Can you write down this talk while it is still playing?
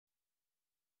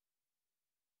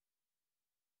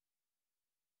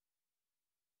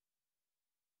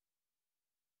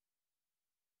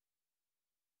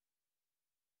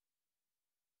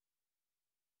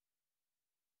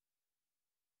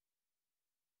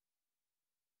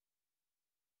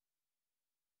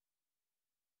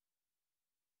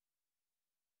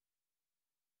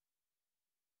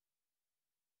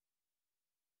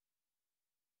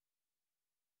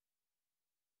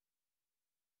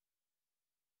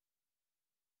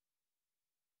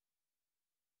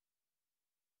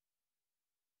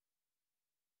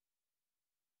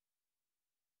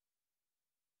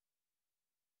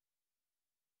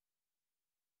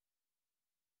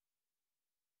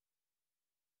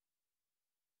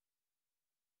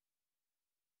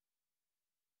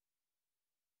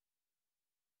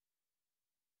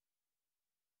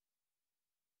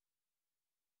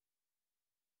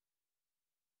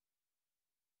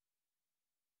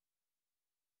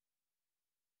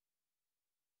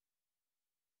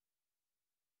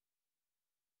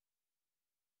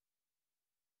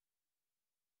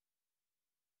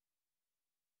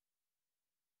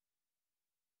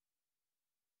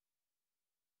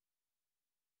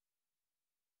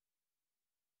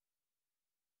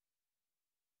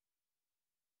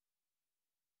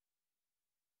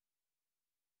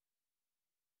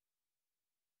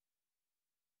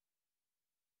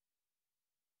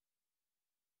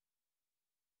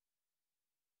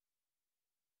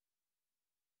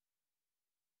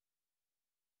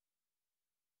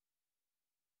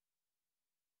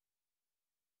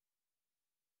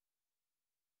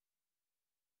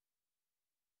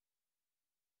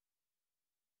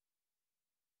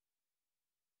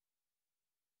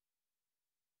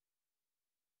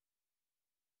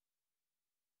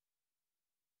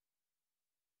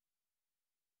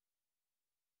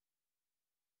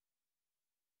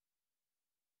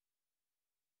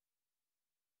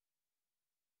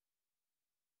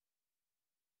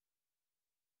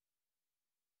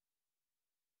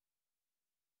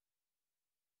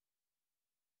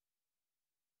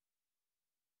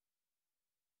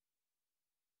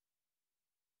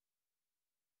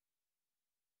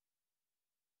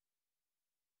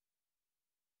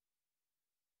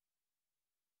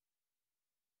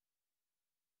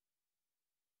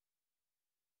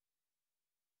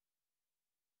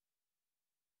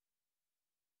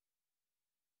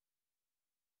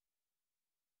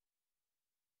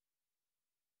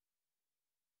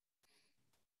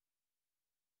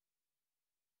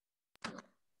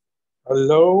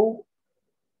Hello.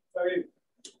 Hey.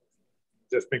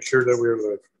 Just make sure that we're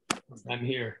live. I'm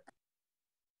here.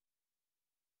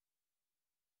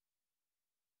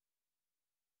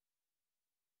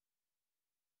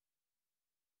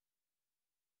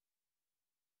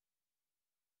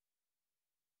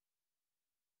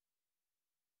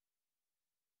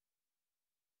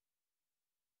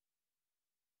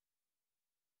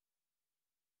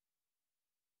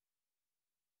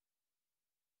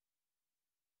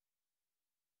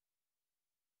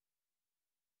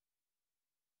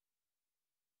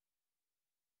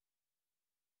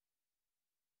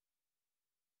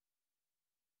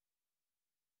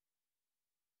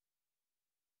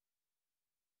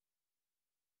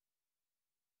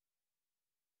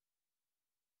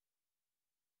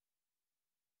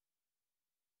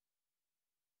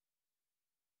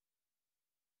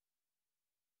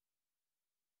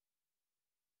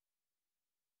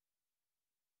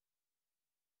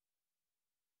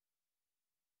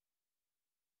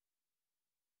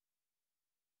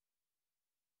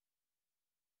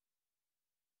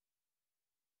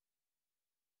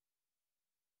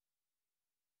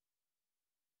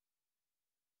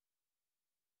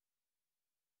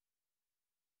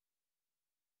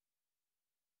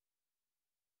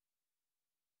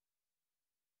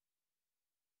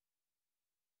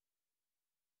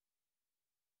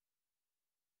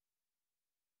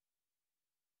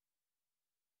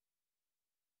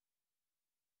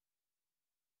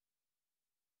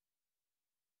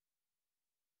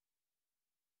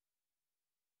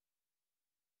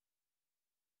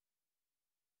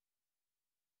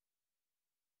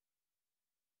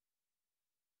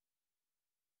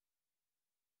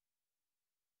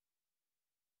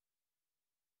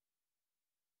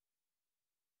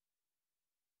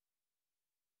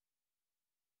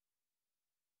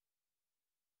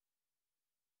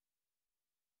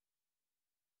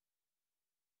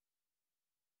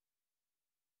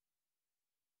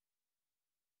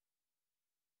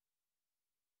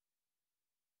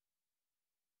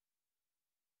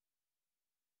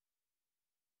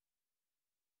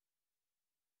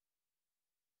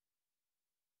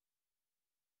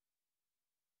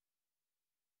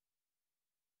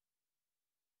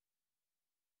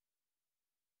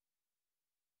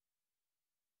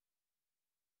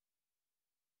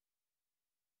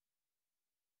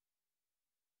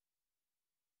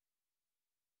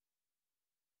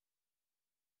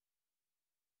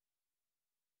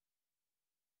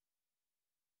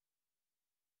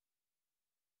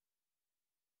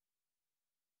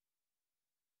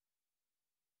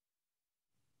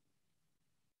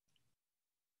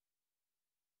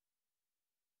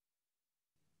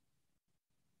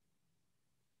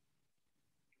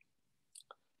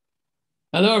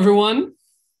 Hello, everyone.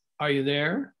 Are you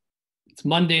there? It's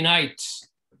Monday night.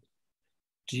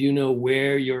 Do you know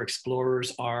where your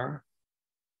explorers are?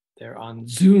 They're on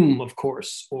Zoom, of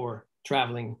course, or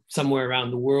traveling somewhere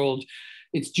around the world.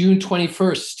 It's June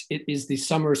 21st. It is the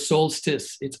summer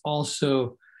solstice. It's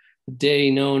also the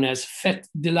day known as Fete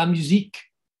de la Musique.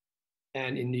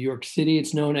 And in New York City,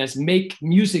 it's known as Make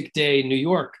Music Day, New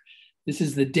York. This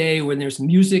is the day when there's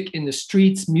music in the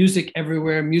streets, music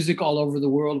everywhere, music all over the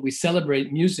world. We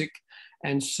celebrate music.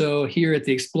 And so here at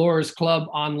the Explorers Club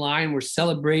online, we're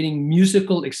celebrating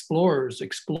musical explorers,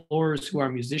 explorers who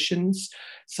are musicians,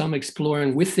 some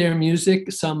exploring with their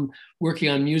music, some working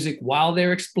on music while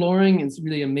they're exploring. It's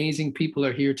really amazing people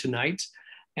are here tonight.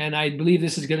 And I believe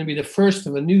this is going to be the first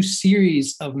of a new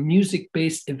series of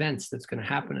music-based events that's going to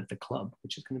happen at the club,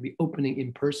 which is going to be opening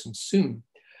in person soon.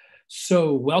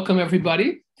 So welcome,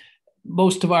 everybody.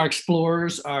 Most of our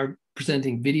explorers are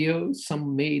presenting videos,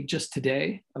 some made just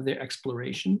today, of their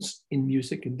explorations in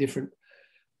music in different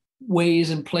ways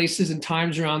and places and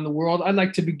times around the world. I'd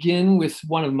like to begin with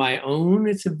one of my own.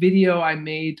 It's a video I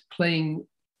made playing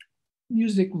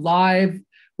music live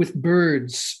with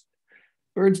birds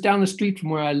down the street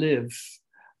from where I live,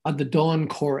 on the Dawn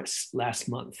Chorus last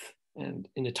month. And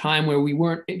in a time where we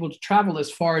weren't able to travel as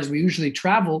far as we usually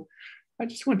travel, I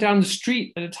just went down the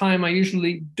street at a time I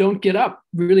usually don't get up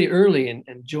really early and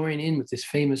join in with this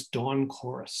famous dawn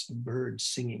chorus of birds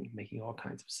singing, making all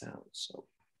kinds of sounds. So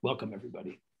welcome,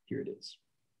 everybody. Here it is.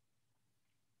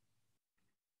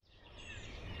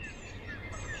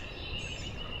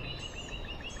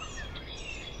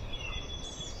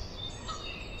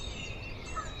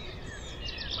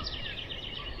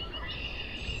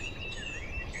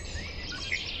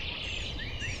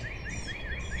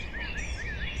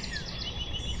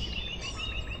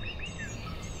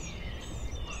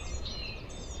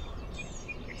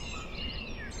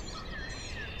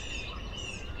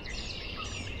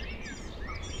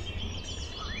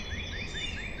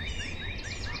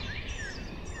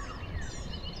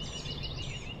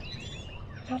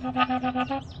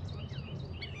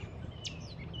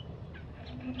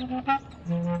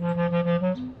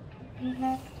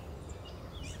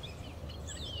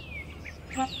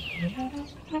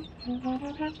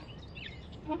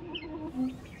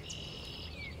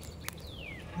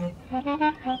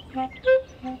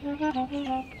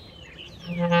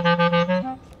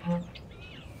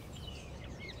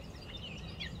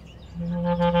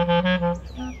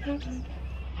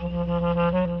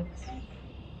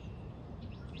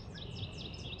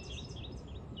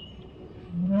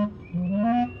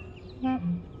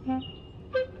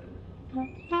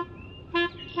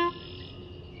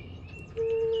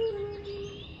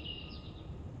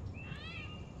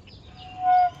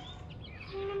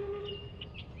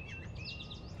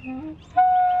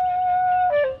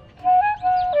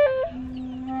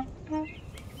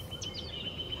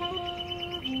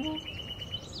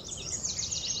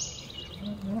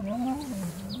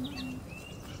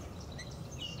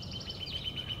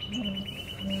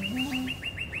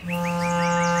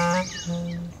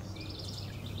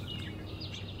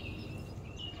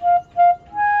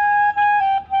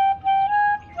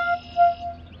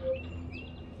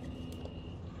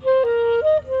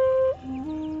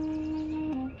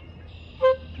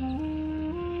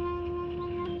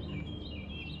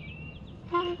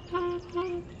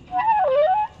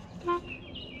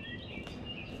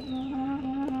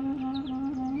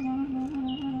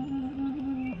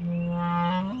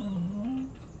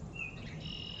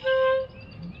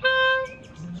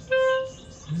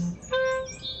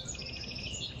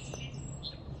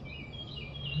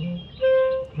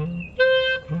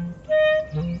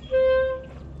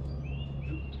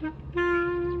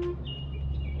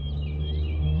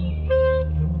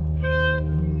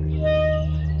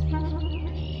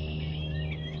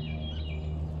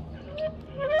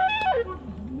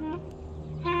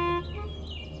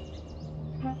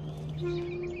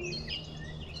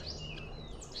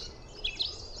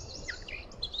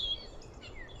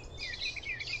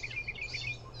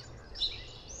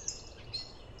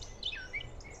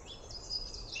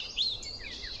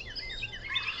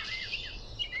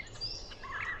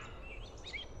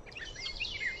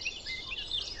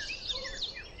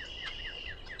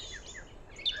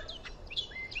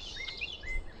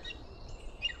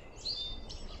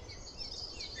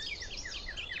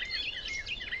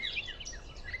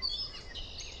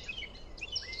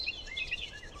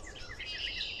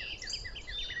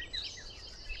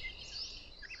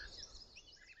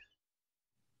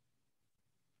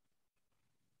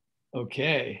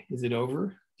 Okay, is it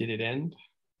over? Did it end?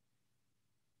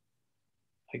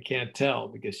 I can't tell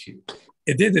because you...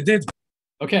 It did.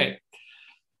 Okay,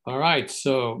 all right,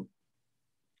 so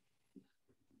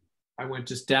I went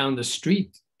just down the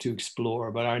street to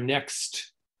explore, but our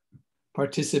next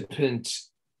participant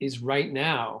is right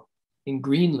now in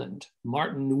Greenland.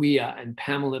 Martin Nguyen and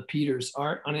Pamela Peters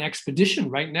are on an expedition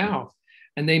right now.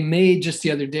 And they made just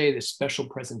the other day this special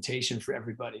presentation for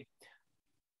everybody.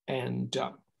 And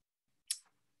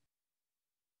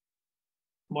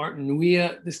Martin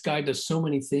Nguyen, this guy does so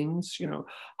many things. You know,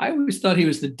 I always thought he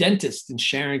was the dentist in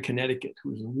Sharon, Connecticut,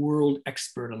 who was a world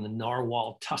expert on the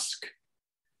narwhal tusk,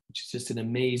 which is just an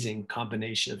amazing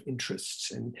combination of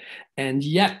interests. And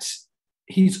yet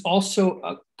he's also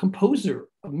a composer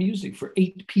of music for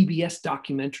 8 PBS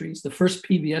documentaries, the first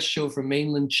PBS show for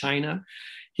mainland China.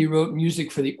 He wrote music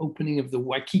for the opening of the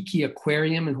Waikiki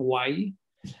Aquarium in Hawaii.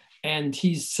 And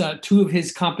he's 2 of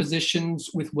his compositions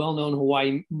with well-known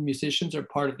Hawaii musicians are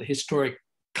part of the historic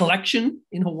collection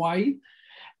in Hawaii.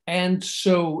 And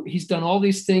so he's done all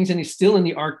these things, and he's still in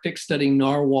the Arctic studying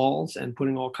narwhals and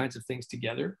putting all kinds of things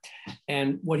together.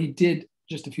 And what he did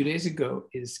just a few days ago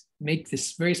is make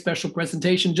this very special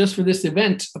presentation just for this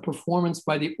event, a performance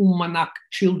by the Umanak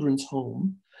Children's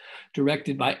Home,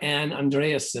 directed by Anne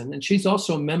Andreasen. And she's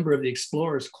also a member of the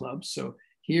Explorers Club. So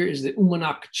here is the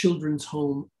Umanak Children's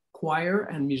Home choir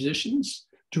and musicians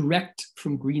direct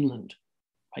from Greenland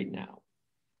right now.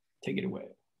 Take it away.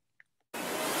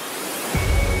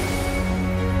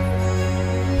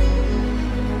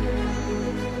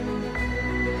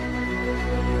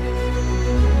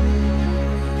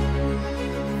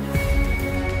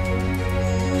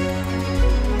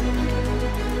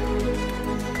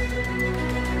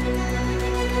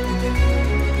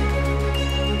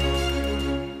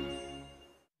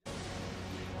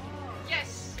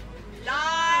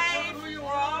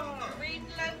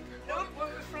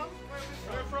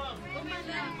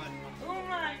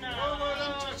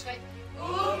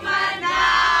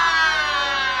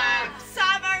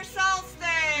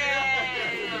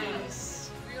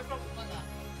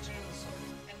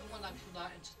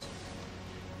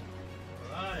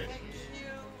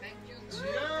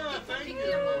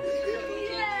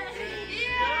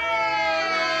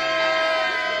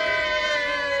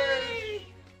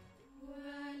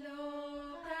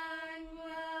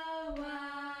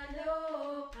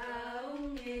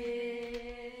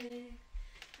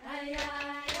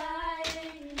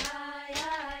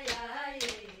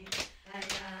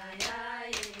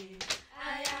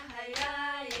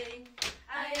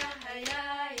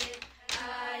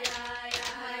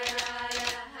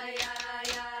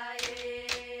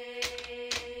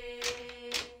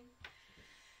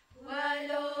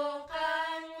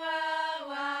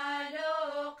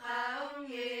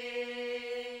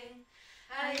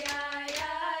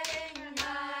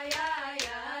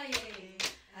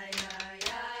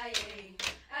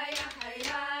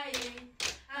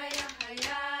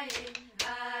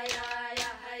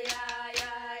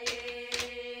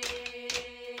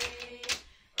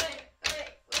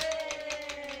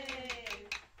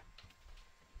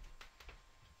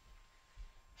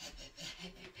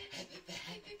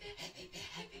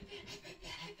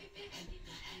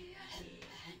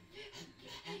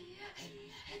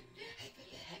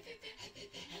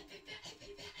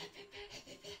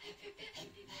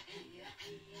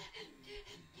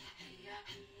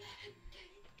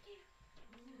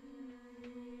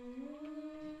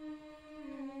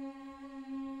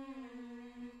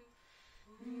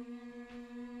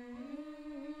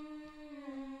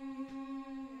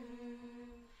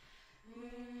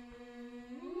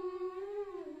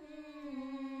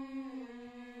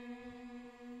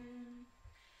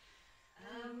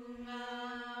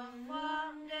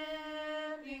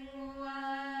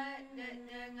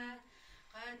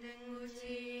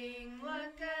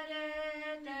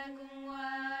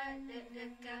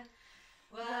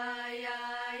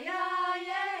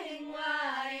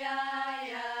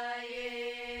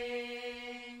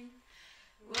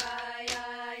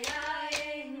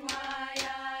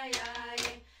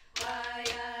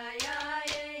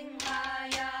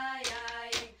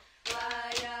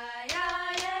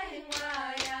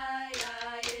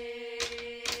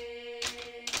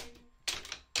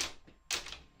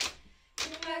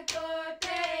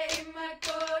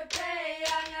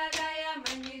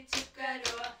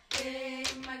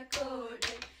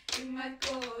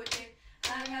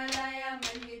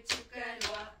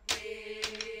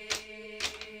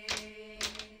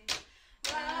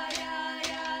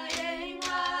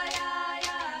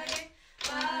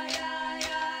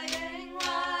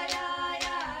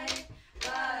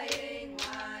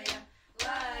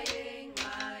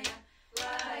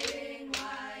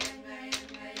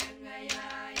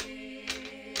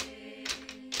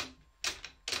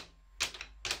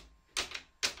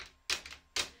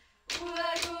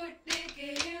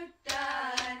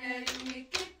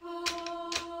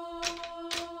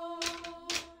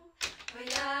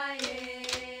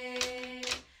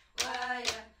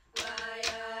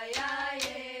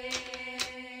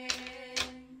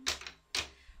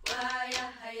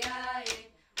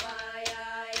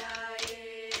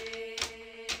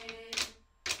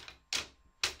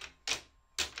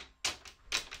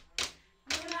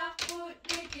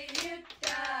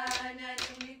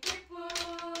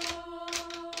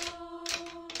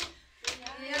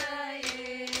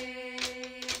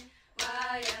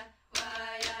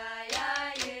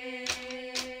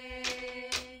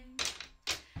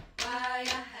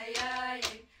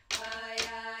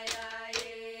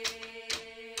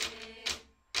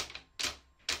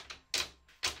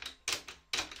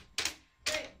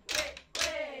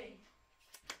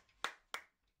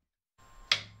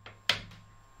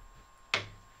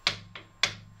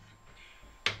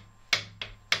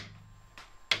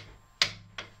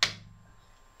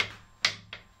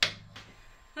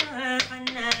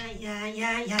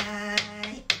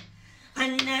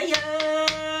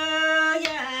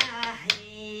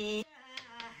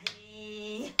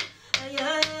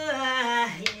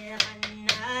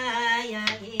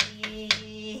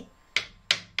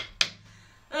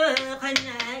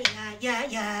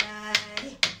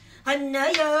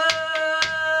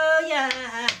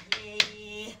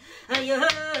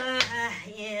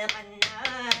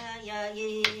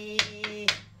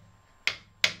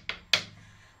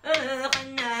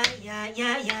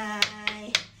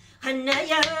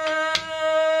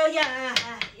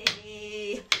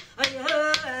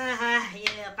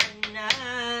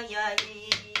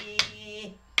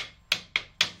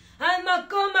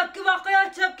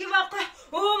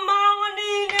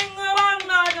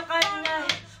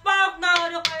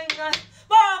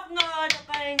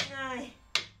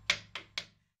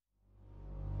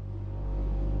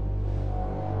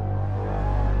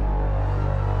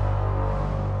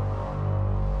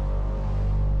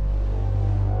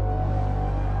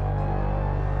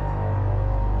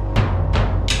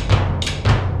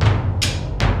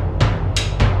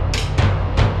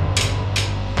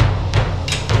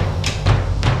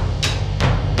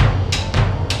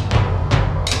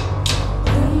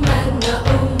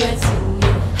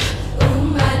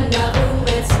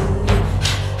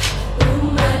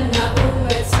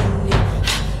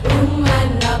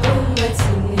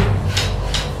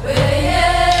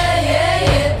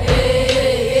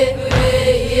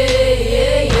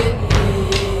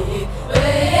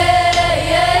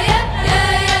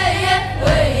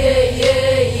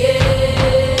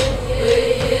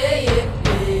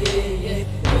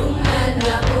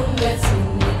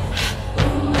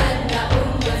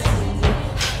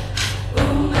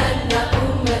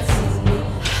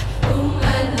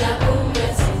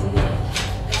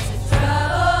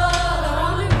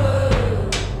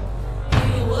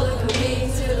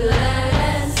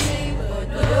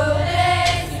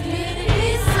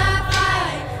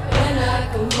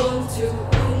 to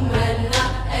Umana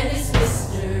and its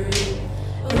mystery.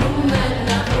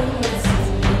 Umana,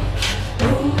 Umetini.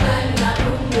 Umana,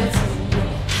 Umetini.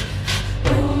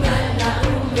 Umana,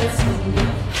 Umetini.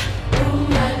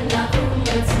 Umana,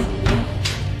 Umetini.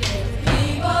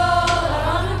 People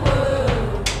around the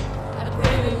world are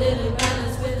bringing little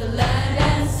balance with the land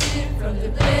and sea from the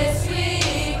place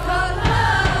we call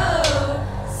home.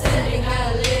 Sending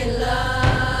out a little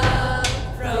love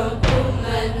from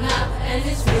Umana and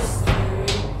its mystery.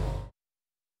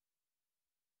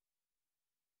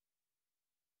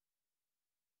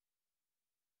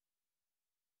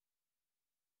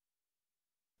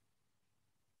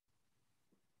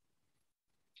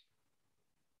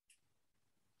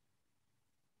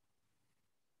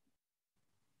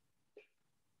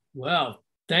 Well,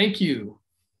 thank you.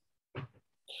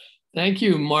 Thank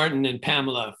you, Martin and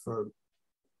Pamela, for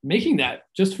making that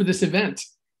just for this event.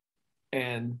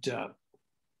 And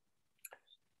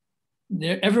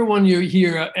everyone you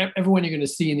hear, everyone you're going to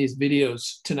see in these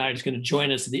videos tonight is going to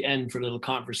join us at the end for a little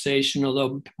conversation.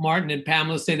 Although Martin and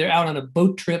Pamela say they're out on a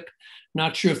boat trip,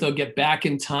 not sure if they'll get back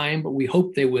in time, but we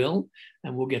hope they will,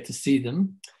 and we'll get to see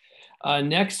them.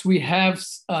 Next, we have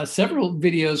several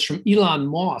videos from Elon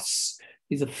Moss.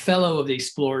 He's a fellow of the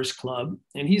Explorers Club,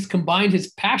 and he's combined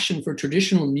his passion for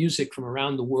traditional music from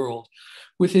around the world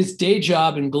with his day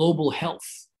job in global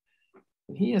health.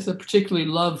 And he has a particular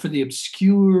love for the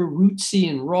obscure, rootsy,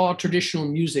 and raw traditional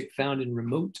music found in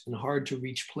remote and hard to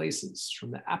reach places,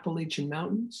 from the Appalachian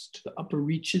Mountains to the upper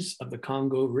reaches of the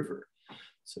Congo River.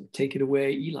 So take it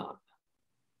away, Elon.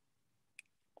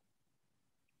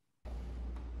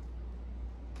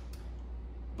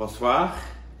 Bonsoir,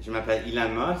 je m'appelle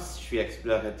Elon Moss, je suis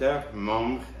explorateur,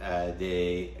 membre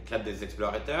des clubs des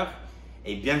explorateurs,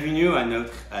 et bienvenue à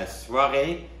notre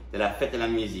soirée de la Fête de la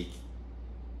Musique.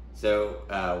 So,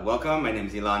 welcome, my name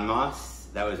is Elon Moss.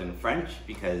 That was in French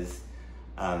because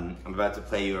I'm about to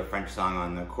play you a French song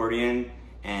on the accordion,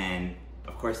 and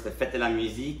of course the Fête de la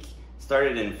Musique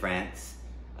started in France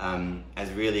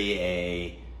as really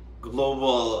a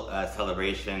global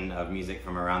celebration of music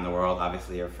from around the world,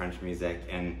 obviously of French music,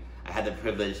 and I had the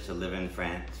privilege to live in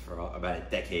France for about a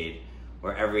decade,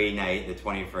 where every night, the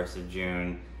 21st of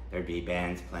June, there'd be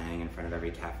bands playing in front of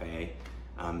every cafe,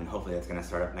 and hopefully that's gonna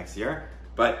start up next year.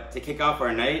 But to kick off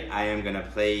our night, I am gonna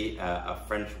play a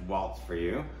French waltz for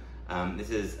you.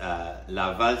 This is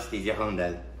La Valse des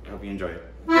Hirondelles. I hope you enjoy it.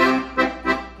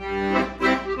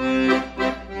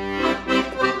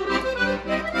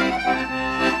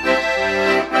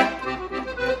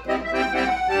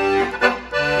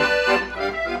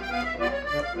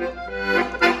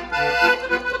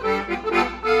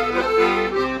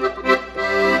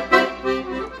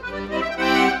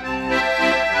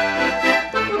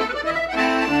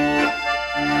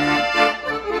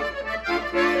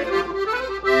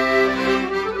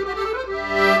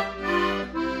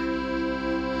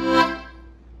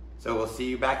 So we'll see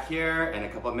you back here in a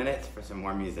couple of minutes for some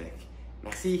more music.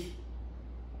 Merci.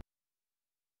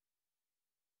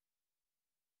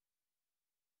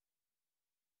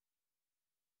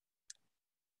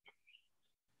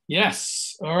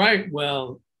 Yes. All right.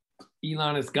 Well,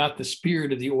 Elon has got the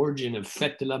spirit of the origin of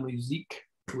Fête de la Musique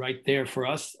right there for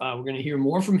us. We're going to hear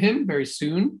more from him very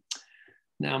soon.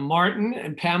 Now, Martin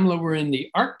and Pamela were in the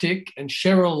Arctic, and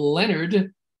Cheryl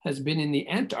Leonard has been in the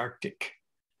Antarctic.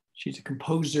 She's a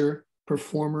composer,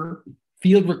 performer,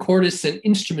 field recordist, and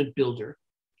instrument builder.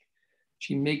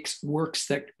 She makes works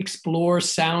that explore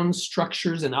sounds,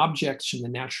 structures, and objects from the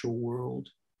natural world,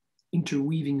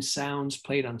 interweaving sounds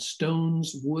played on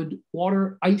stones, wood,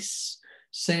 water, ice,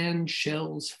 sand,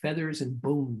 shells, feathers, and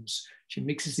bones. She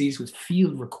mixes these with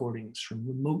field recordings from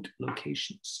remote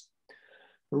locations.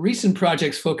 Her recent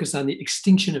projects focus on the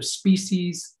extinction of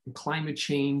species and climate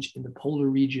change in the polar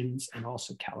regions and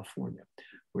also California,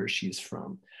 where she is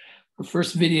from. Her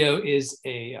first video is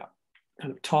a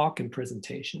kind of talk and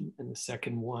presentation, and the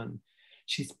second one,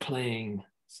 she's playing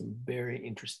some very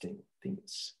interesting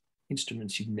things,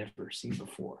 instruments you've never seen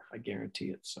before, I guarantee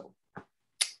it. So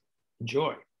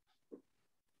enjoy.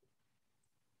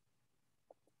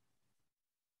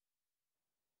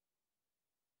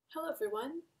 Hello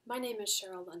everyone, my name is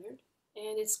Cheryl Leonard,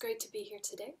 and it's great to be here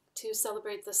today to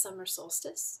celebrate the summer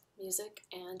solstice, music,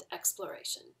 and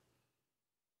exploration.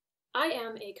 I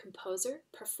am a composer,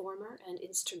 performer, and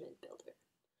instrument builder.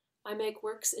 I make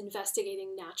works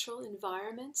investigating natural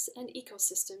environments and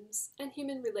ecosystems and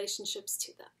human relationships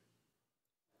to them.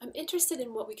 I'm interested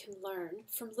in what we can learn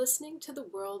from listening to the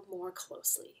world more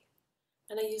closely,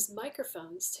 and I use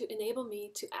microphones to enable me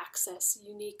to access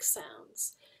unique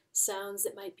sounds, sounds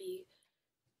that might be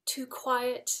too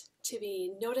quiet to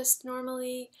be noticed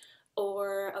normally,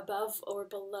 or above or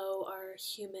below our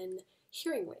human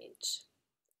hearing range.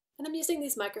 And I'm using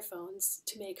these microphones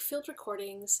to make field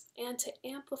recordings and to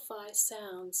amplify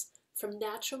sounds from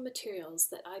natural materials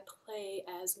that I play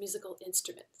as musical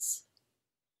instruments.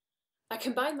 I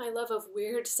combine my love of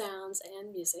weird sounds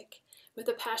and music with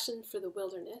a passion for the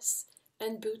wilderness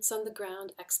and boots on the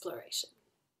ground exploration.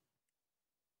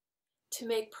 To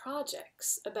make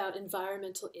projects about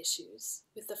environmental issues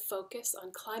with a focus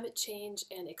on climate change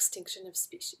and extinction of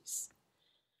species.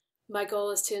 My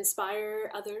goal is to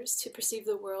inspire others to perceive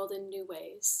the world in new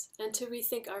ways and to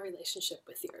rethink our relationship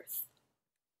with the Earth.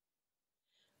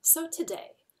 So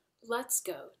today, let's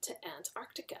go to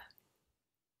Antarctica,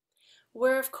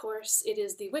 where of course it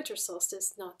is the winter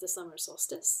solstice, not the summer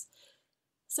solstice.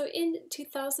 So in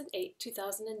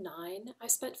 2008-2009, I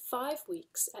spent 5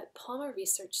 weeks at Palmer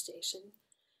Research Station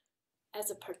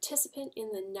as a participant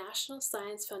in the National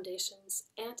Science Foundation's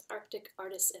Antarctic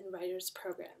Artists and Writers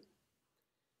program.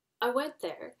 I went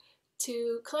there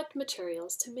to collect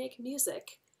materials to make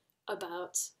music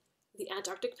about the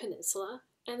Antarctic Peninsula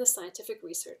and the scientific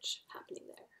research happening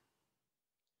there.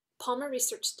 Palmer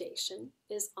Research Station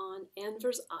is on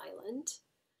Anvers Island.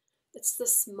 It's the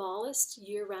smallest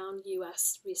year-round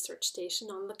U.S. research station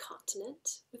on the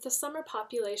continent, with a summer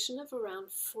population of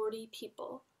around 40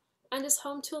 people, and is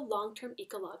home to a long-term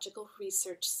ecological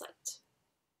research site.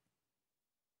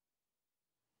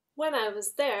 When I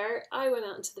was there, I went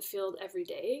out into the field every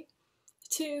day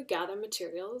to gather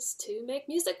materials to make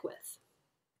music with.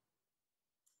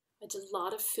 I did a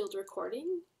lot of field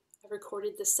recording. I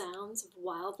recorded the sounds of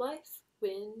wildlife,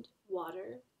 wind,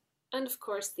 water, and of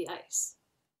course the ice.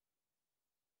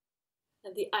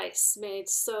 And the ice made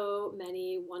so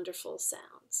many wonderful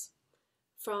sounds.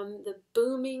 From the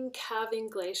booming, calving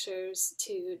glaciers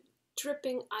to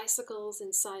dripping icicles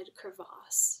inside a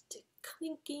crevasse, to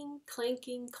clinking,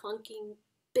 clanking, clunking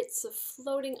bits of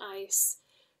floating ice,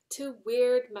 to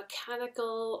weird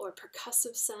mechanical or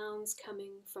percussive sounds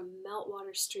coming from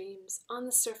meltwater streams on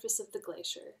the surface of the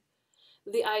glacier.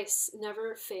 The ice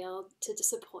never failed to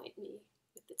disappoint me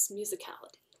with its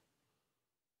musicality.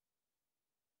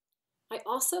 I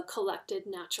also collected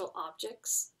natural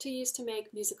objects to use to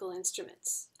make musical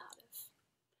instruments out of.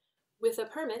 With a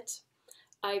permit,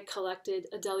 I collected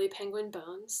Adelie penguin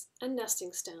bones and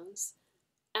nesting stones,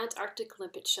 Antarctic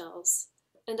limpet shells,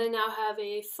 and I now have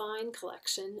a fine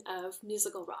collection of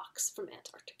musical rocks from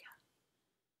Antarctica.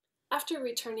 After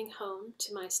returning home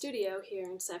to my studio here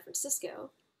in San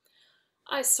Francisco,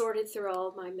 I sorted through all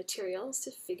of my materials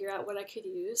to figure out what I could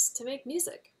use to make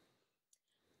music.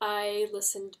 I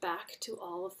listened back to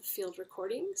all of the field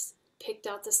recordings, picked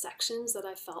out the sections that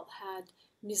I felt had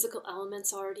musical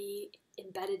elements already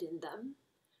embedded in them,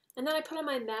 and then I put on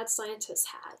my mad scientist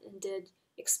hat and did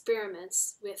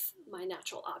experiments with my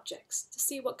natural objects to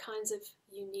see what kinds of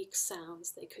unique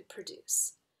sounds they could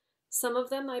produce. Some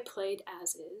of them I played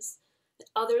as is, and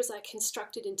others I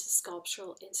constructed into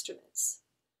sculptural instruments.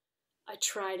 I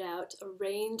tried out a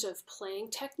range of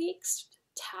playing techniques,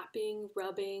 tapping,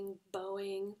 rubbing,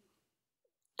 bowing,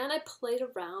 and I played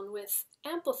around with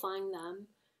amplifying them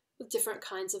with different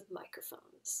kinds of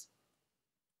microphones.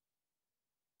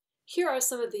 Here are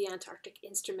some of the Antarctic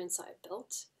instruments I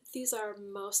built. These are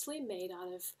mostly made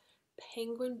out of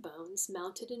penguin bones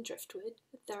mounted in driftwood.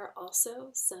 There are also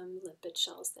some limpet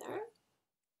shells there.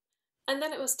 And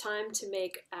then it was time to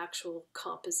make actual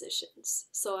compositions.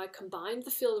 So I combined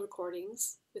the field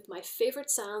recordings with my favorite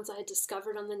sounds I had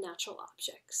discovered on the natural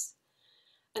objects.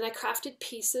 And I crafted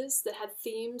pieces that had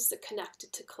themes that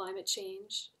connected to climate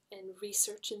change and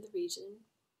research in the region.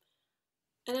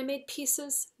 And I made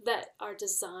pieces that are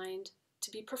designed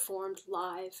to be performed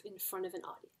live in front of an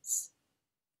audience.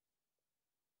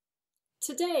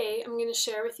 Today, I'm going to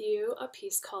share with you a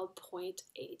piece called Point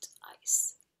 8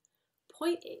 Ice.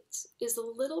 Point 8 is a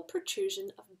little protrusion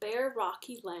of bare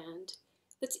rocky land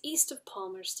that's east of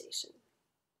Palmer Station.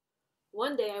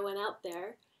 One day I went out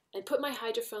there and put my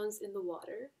hydrophones in the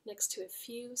water next to a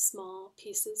few small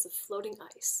pieces of floating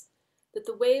ice that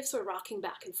the waves were rocking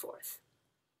back and forth.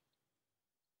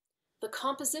 The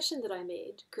composition that I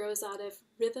made grows out of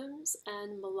rhythms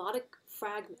and melodic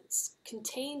fragments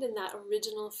contained in that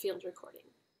original field recording.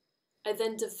 I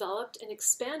then developed and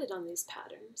expanded on these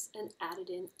patterns and added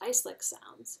in ice-like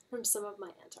sounds from some of my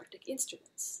Antarctic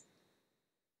instruments.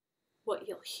 What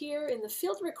you'll hear in the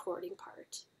field recording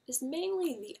part is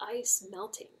mainly the ice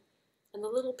melting and the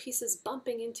little pieces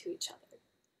bumping into each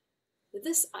other.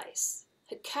 This ice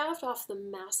had calved off the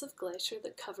massive glacier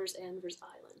that covers Anvers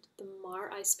Island, the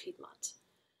Mar Ice Piedmont.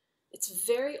 It's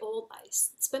very old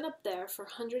ice. It's been up there for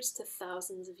hundreds to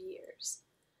thousands of years.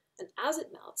 And as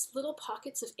it melts, little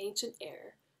pockets of ancient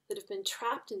air that have been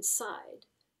trapped inside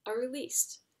are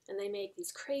released, and they make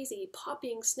these crazy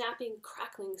popping, snapping,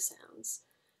 crackling sounds,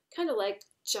 kind of like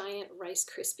giant Rice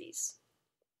Krispies.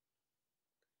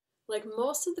 Like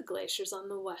most of the glaciers on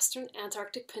the western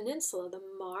Antarctic Peninsula, the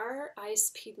Mare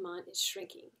Ice Piedmont is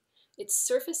shrinking. Its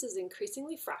surface is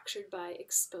increasingly fractured by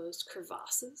exposed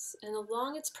crevasses, and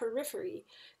along its periphery,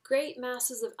 great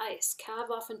masses of ice calve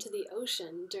off into the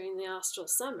ocean during the austral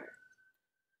summer.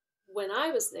 When I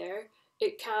was there,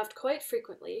 it calved quite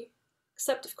frequently,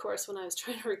 except of course when I was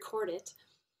trying to record it,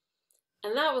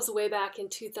 and that was way back in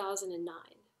 2009,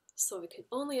 so I can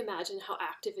only imagine how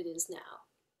active it is now.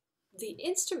 The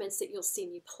instruments that you'll see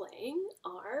me playing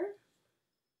are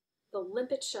the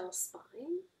limpet shell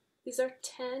spine. These are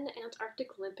 10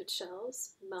 Antarctic limpet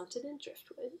shells mounted in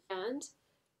driftwood, and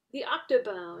the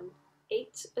octobone,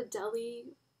 8 Adelie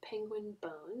penguin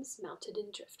bones mounted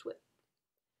in driftwood.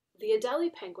 The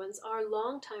Adelie penguins are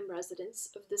longtime residents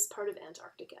of this part of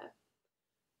Antarctica.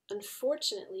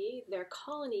 Unfortunately, their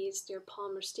colonies near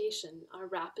Palmer Station are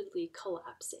rapidly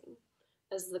collapsing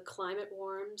as the climate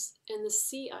warms and the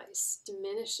sea ice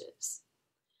diminishes.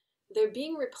 They're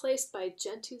being replaced by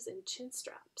gentoos and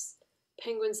chinstraps,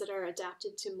 penguins that are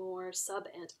adapted to more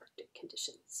sub-Antarctic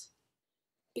conditions.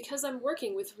 Because I'm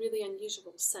working with really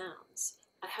unusual sounds,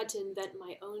 I had to invent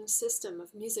my own system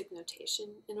of music notation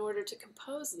in order to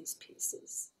compose these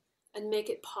pieces and make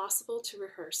it possible to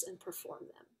rehearse and perform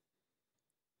them.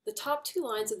 The top 2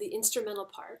 lines of the instrumental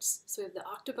parts, so we have the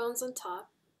octobones on top,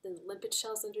 then the limpet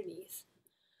shells underneath,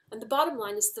 and the bottom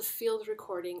line is the field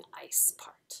recording ice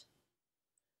part.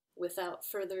 Without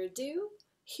further ado,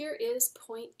 here is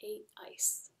Point 8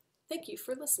 Ice. Thank you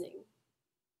for listening.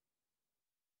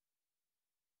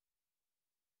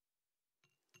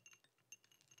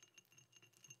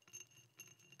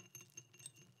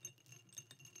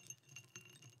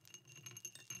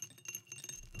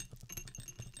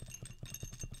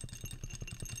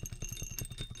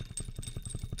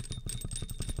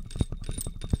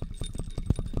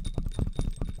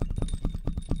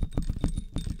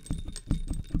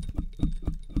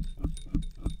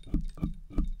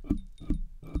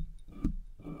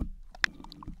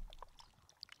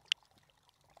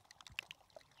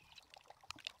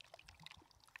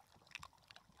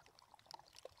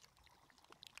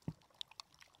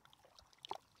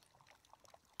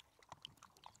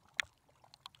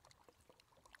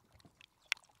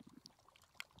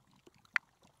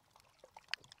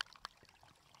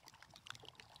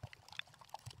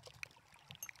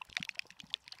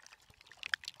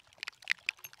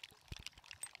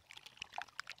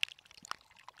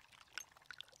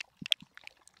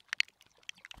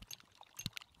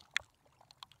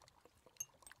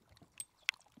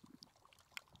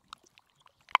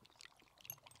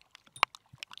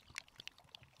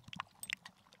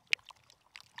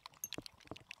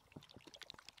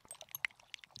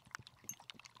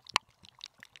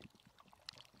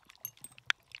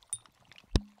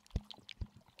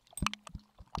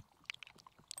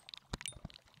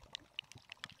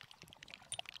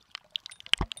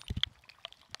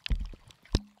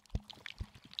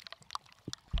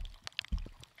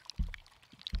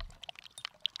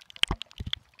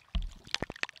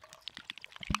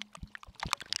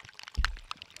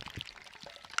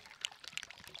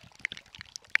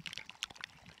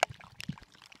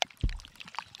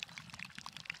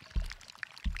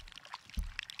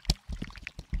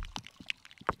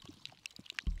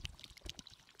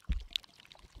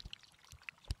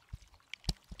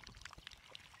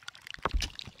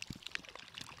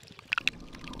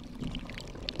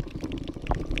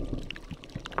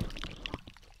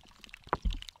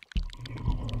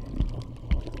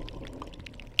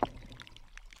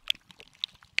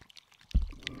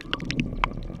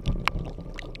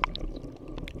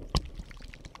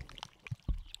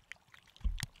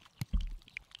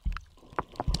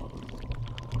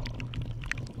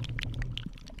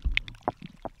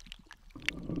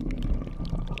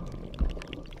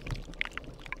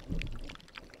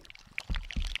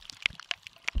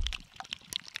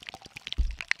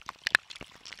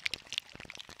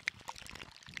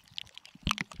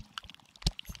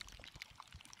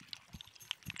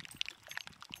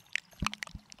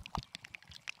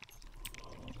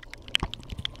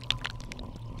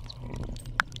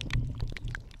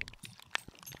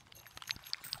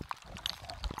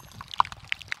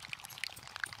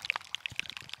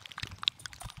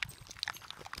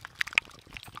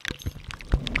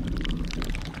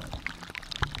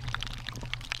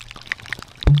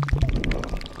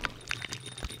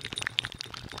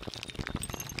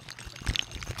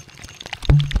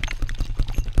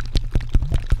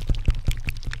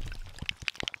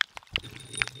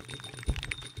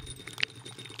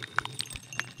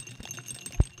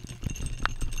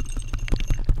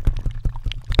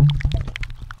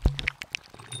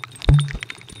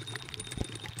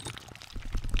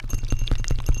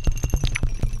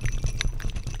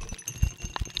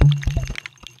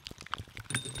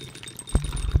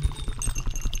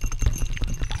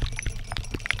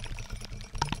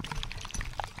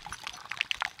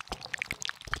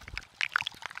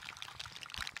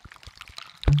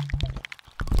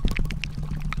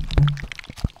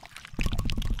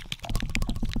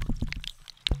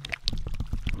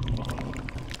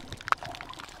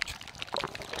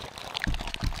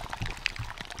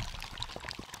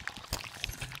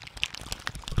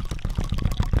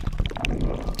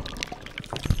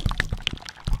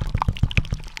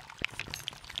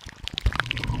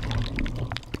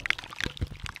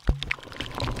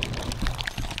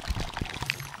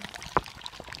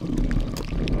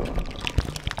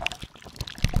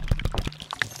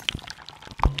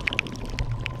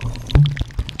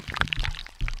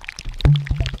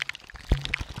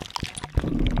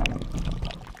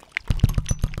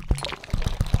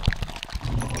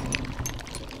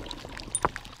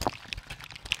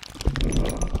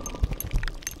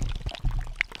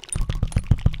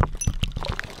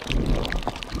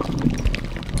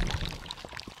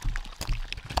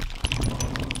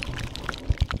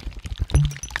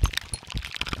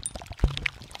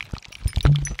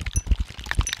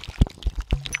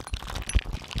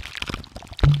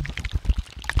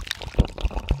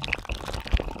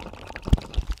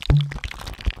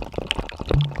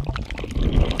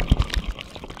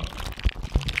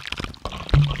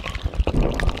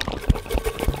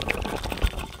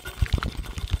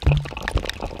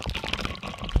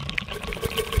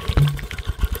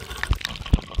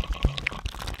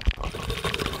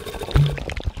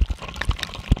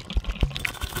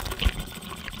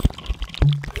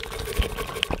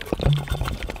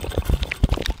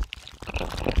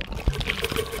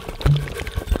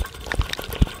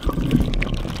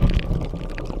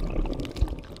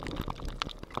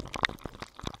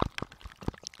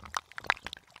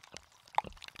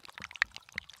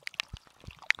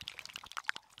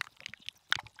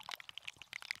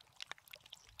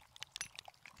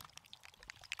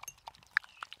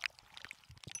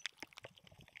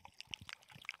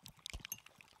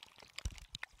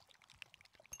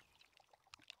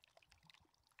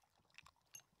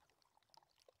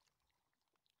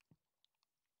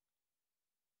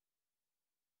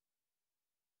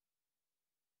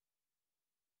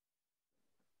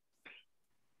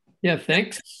 Yeah,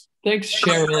 thanks. Thanks,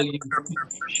 Cheryl. You've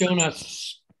shown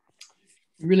us,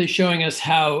 really showing us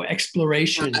how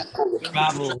exploration,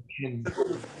 travel can.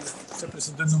 Está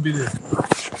presentando un video.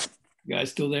 You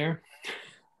guys still there?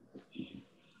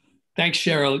 Thanks,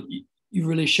 Cheryl. You've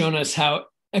really shown us how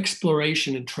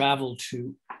exploration and travel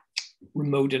to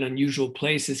remote and unusual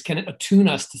places can attune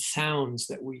us to sounds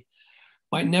that we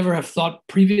might never have thought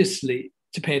previously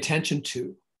to pay attention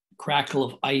to. Crackle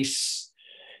of ice,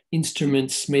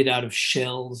 instruments made out of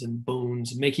shells and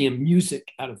bones, making a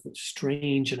music out of the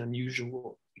strange and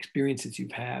unusual experiences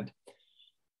you've had.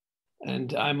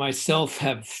 And I myself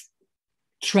have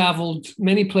traveled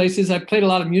many places. I played a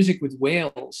lot of music with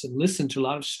whales and listened to a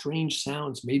lot of strange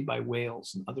sounds made by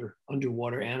whales and other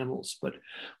underwater animals. But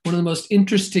one of the most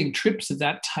interesting trips of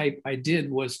that type I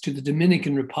did was to the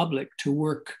Dominican Republic to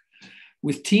work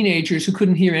with teenagers who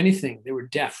couldn't hear anything. They were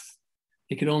deaf.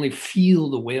 They could only feel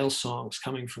the whale songs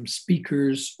coming from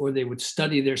speakers, or they would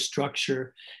study their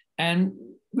structure. And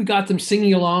we got them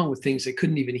singing along with things they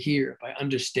couldn't even hear by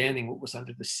understanding what was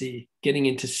under the sea, getting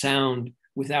into sound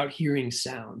without hearing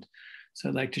sound. So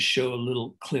I'd like to show a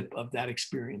little clip of that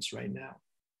experience right now.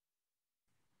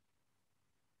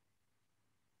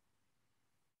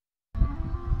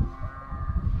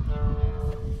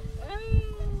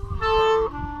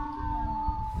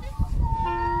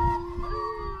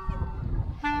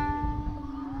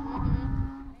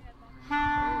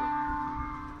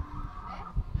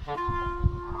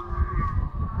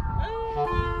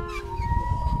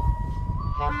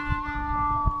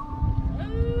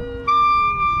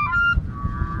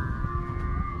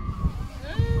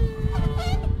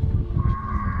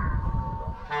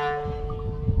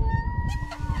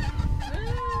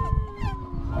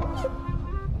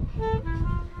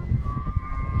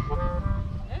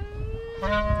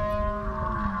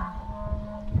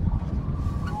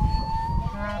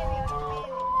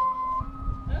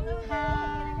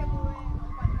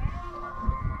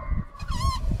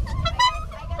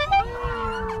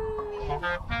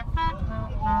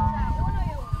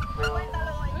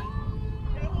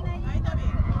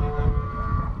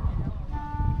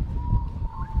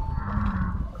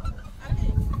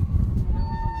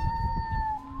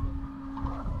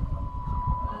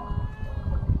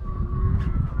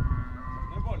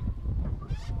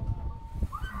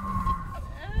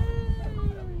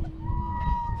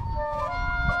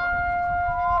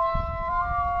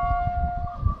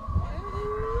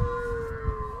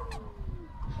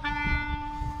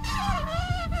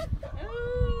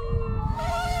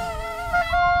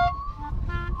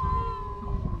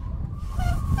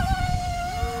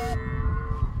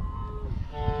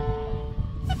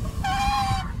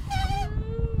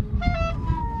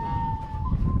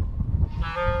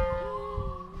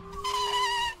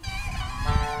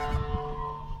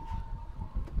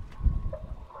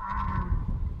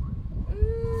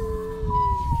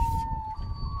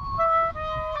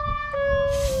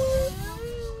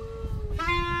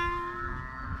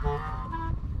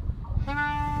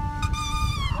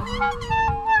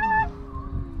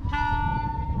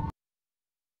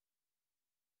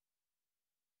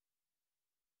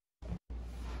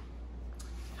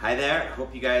 Hi there,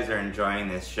 hope you guys are enjoying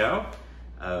this show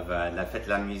of La Fete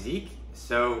la Musique.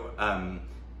 So, I'm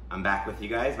back with you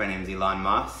guys. My name is Elon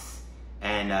Moss,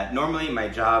 and normally my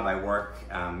job, I work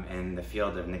in the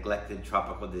field of neglected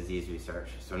tropical disease research.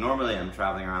 So normally I'm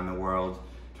traveling around the world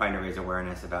trying to raise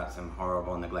awareness about some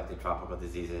horrible neglected tropical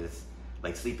diseases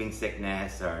like sleeping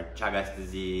sickness or Chagas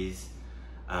disease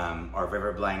or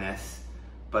river blindness.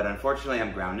 But unfortunately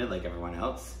I'm grounded like everyone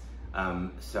else.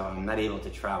 So I'm not able to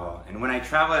travel. And when I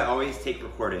travel, I always take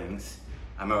recordings.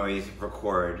 I'm always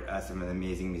record some of the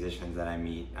amazing musicians that I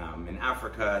meet in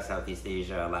Africa, Southeast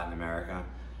Asia, Latin America.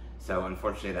 So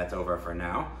unfortunately that's over for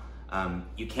now.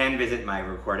 You can visit my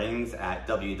recordings at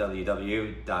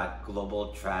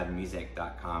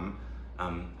www.globaltradmusic.com.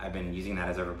 I've been using that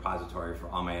as a repository for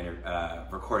all my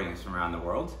recordings from around the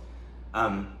world. But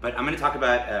I'm going to talk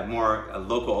about more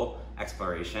local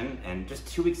exploration. And just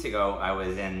 2 weeks ago, I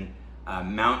was in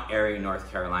Mount Airy, North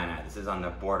Carolina. This is on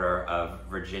the border of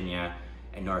Virginia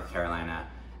and North Carolina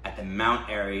at the Mount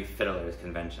Airy Fiddlers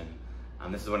Convention.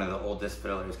 This is one of the oldest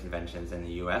fiddlers conventions in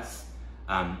the US.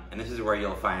 And this is where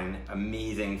you'll find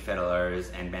amazing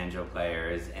fiddlers and banjo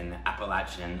players in the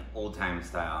Appalachian old-time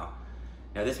style.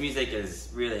 Now this music is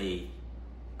really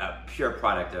a pure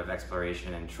product of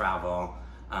exploration and travel.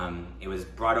 It was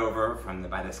brought over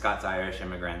by the Scots-Irish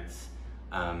immigrants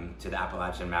to the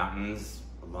Appalachian Mountains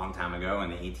a long time ago in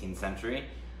the 18th century.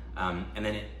 And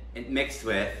then it mixed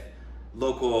with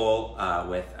local,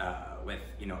 with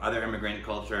other immigrant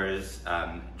cultures,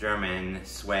 German,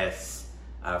 Swiss,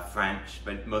 French,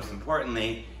 but most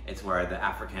importantly, it's where the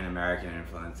African American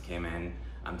influence came in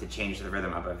to change the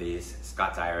rhythm up of these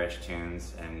Scots-Irish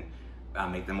tunes and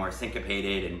make them more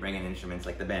syncopated and bring in instruments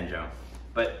like the banjo.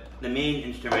 But the main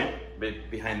instrument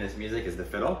behind this music is the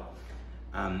fiddle.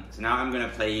 So now I'm going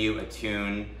to play you a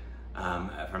tune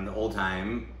from the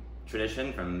old-time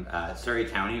tradition from Surrey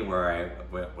County, where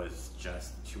I was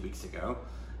just 2 weeks ago.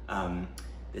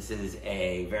 This is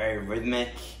a very rhythmic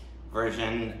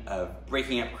version of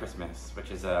Breaking Up Christmas,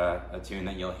 which is a tune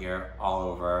that you'll hear all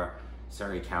over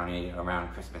Surrey County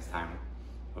around Christmas time.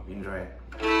 Hope you enjoy it.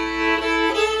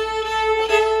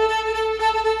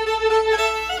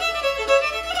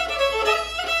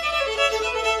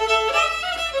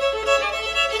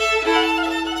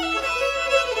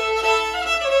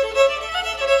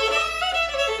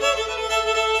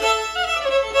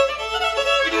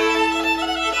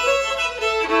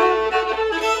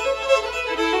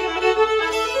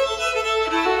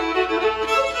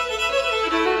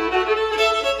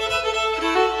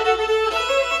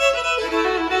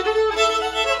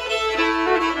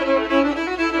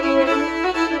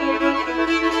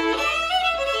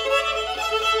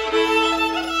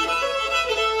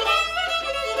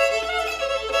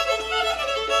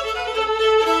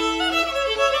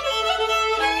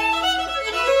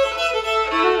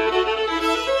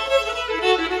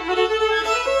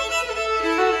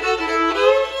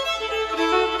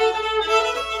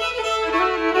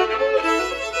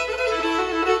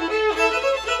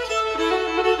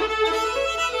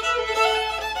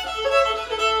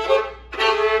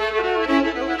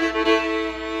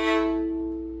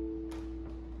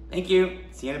 Thank you.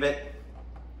 See you in a bit.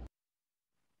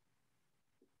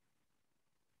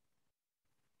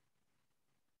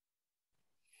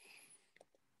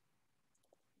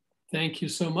 Thank you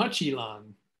so much,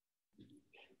 Elon.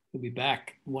 We'll be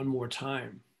back one more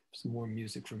time, some more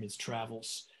music from his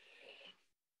travels.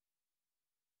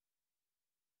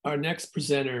 Our next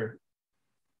presenter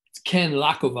is Ken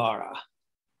Lacovara.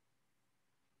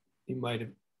 You might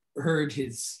have heard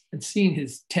his and seen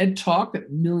his TED Talk that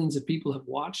millions of people have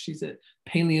watched. He's a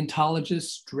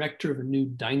paleontologist, director of a new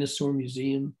dinosaur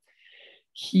museum.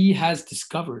 He has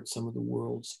discovered some of the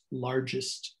world's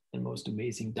largest and most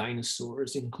amazing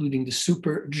dinosaurs, including the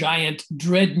super giant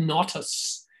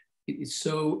Dreadnoughtus. It is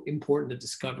so important a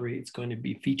discovery. It's going to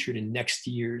be featured in next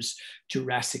year's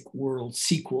Jurassic World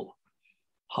sequel.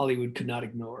 Hollywood could not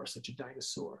ignore such a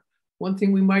dinosaur. One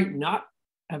thing we might not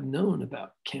have known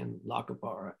about Ken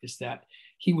Lacovara is that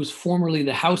he was formerly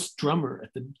the house drummer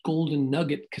at the Golden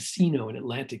Nugget Casino in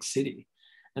Atlantic City.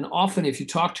 And often if you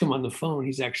talk to him on the phone,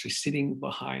 he's actually sitting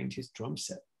behind his drum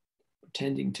set,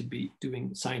 pretending to be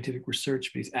doing scientific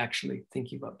research, but he's actually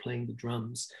thinking about playing the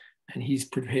drums. And he's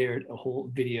prepared a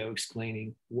whole video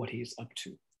explaining what he's up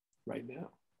to right now.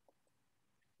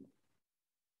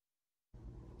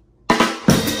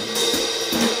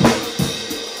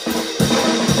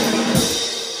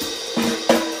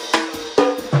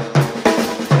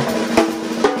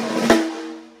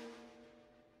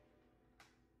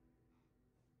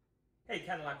 Hey,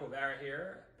 Ken Lacovara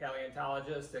here,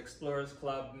 paleontologist, Explorers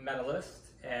Club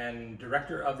medalist, and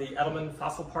director of the Edelman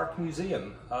Fossil Park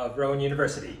Museum of Rowan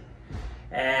University.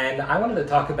 And I wanted to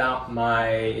talk about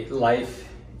my life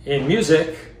in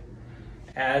music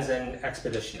as an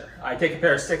expeditioner. I take a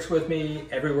pair of sticks with me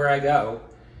everywhere I go,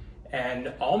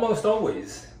 and almost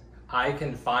always I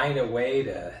can find a way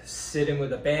to sit in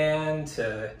with a band,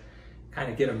 to kind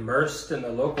of get immersed in the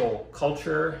local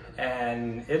culture,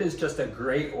 and it is just a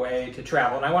great way to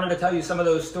travel. And I wanted to tell you some of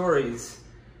those stories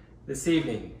this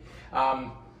evening.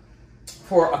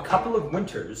 For a couple of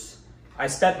winters, I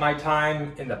spent my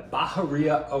time in the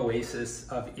Bahariya oasis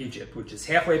of Egypt, which is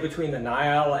halfway between the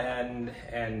Nile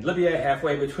and Libya,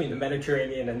 halfway between the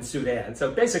Mediterranean and Sudan,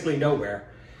 so basically nowhere.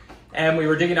 And we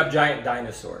were digging up giant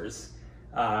dinosaurs.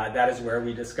 That is where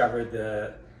we discovered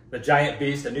the giant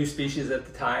beast, a new species at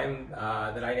the time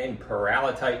that I named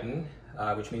Paralititan,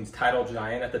 which means tidal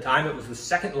giant. At the time, it was the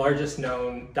second largest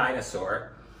known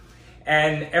dinosaur.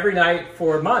 And every night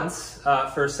for months,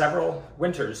 for several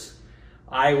winters,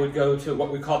 I would go to what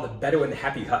we call the Bedouin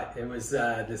Happy Hut. It was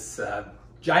this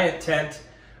giant tent,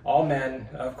 all men,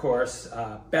 of course,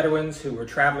 Bedouins who were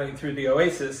traveling through the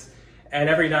oasis. And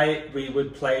every night we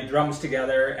would play drums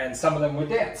together, and some of them would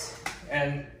dance.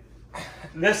 And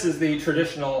this is the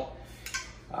traditional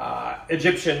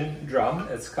Egyptian drum.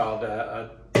 It's called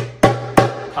a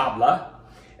tabla.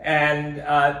 And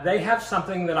they have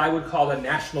something that I would call a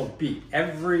national beat.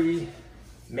 Every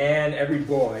man, every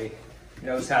boy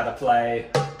knows how to play.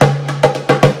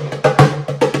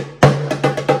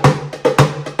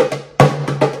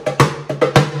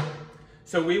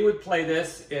 So we would play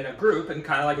this in a group and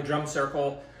kind of like a drum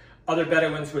circle. Other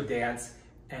Bedouins would dance,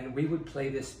 and we would play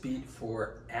this beat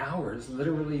for hours,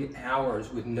 literally hours,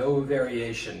 with no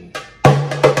variation.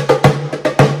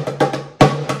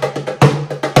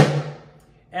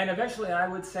 And eventually I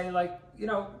would say, like, you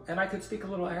know, and I could speak a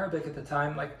little Arabic at the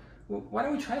time, like, well, why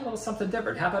don't we try a little something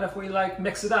different? How about if we like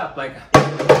mix it up, like,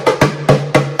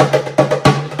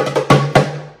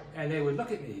 and they would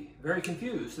look at me very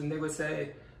confused and they would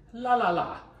say, la la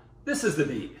la, this is the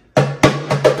beat.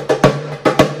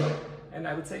 And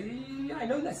I would say, yeah, I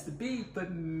know that's the beat, but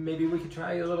maybe we could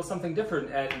try a little something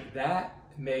different. And that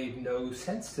made no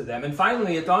sense to them. And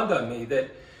finally it dawned on me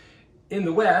that in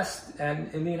the West and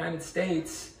in the United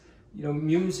States, you know,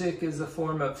 music is a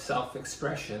form of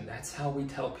self-expression. That's how we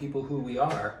tell people who we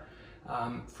are.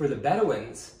 For the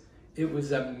Bedouins, it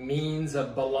was a means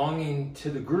of belonging to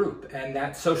the group, and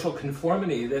that social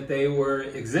conformity that they were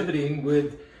exhibiting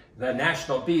with the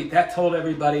national beat, that told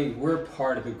everybody we're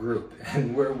part of the group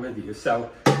and we're with you. So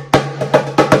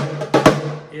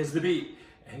is the beat,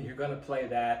 and you're going to play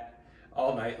that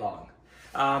all night long.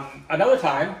 Another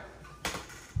time,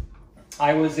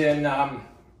 I was in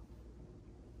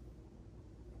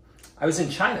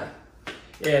China,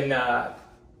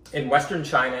 in Western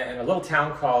China, in a little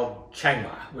town called Chiang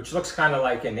Mai, which looks kind of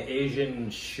like an Asian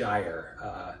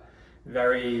shire.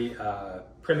 Very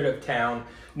primitive town.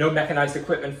 No mechanized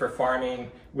equipment for farming.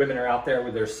 Women are out there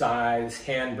with their scythes,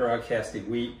 hand broadcasting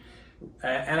wheat.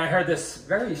 And I heard this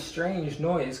very strange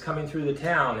noise coming through the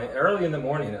town early in the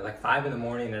morning, at like 5 in the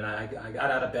morning, and I got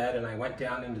out of bed and I went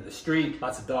down into the street,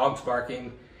 lots of dogs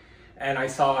barking, and I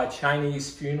saw a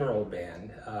Chinese funeral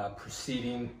band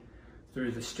proceeding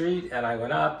through the street, and I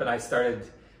went up and I started,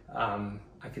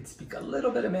 I could speak a little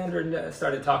bit of Mandarin,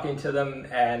 started talking to them,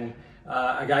 and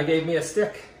a guy gave me a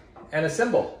stick and a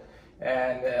cymbal,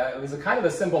 and it was a kind of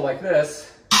a cymbal like this.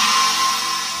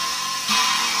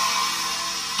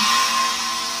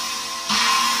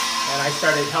 And I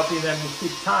started helping them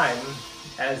keep time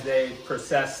as they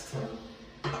processed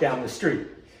down the street.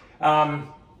 I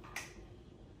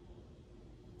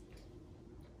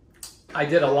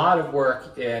did a lot of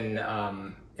work in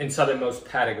southernmost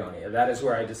Patagonia. That is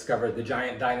where I discovered the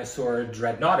giant dinosaur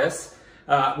Dreadnoughtus,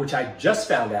 which I just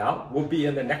found out will be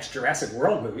in the next Jurassic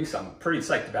World movie, so I'm pretty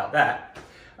psyched about that.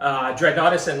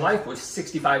 Dreadnoughtus in life was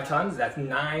 65 tons. That's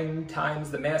 9 times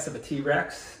the mass of a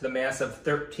T-Rex, the mass of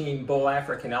 13 bull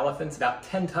African elephants, about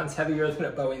 10 tons heavier than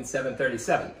a Boeing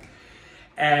 737.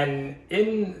 And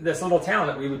in this little town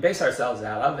that we would base ourselves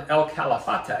out of, El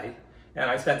Calafate, and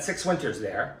I spent 6 winters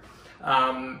there,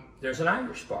 there's an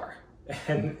Irish bar.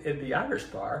 And in the Irish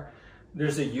bar,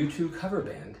 there's a U2 cover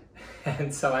band.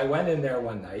 And so I went in there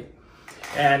one night,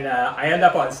 and I end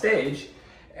up on stage,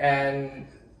 and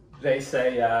they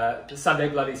say, Sunday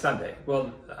Bloody Sunday.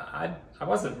 Well, I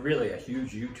wasn't really a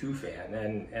huge U2 fan,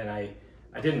 and I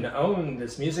didn't own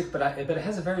this music, but it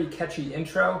has a very catchy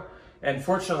intro, and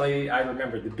fortunately I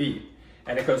remembered the beat,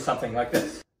 and it goes something like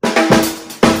this.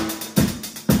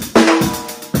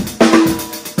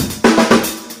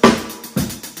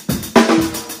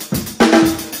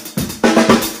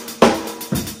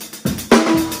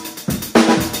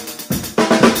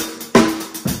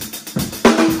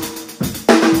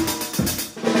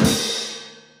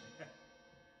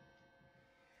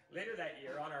 Later that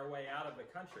year, on our way out of the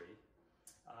country,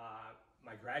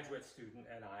 my graduate student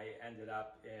and I ended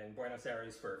up in Buenos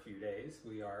Aires for a few days.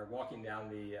 We are walking down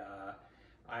the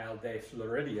Isle de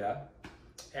Floridia,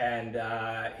 and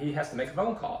he has to make a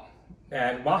phone call.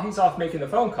 And while he's off making the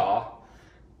phone call,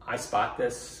 I spot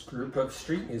this group of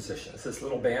street musicians, this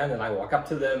little band, and I walk up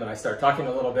to them and I start talking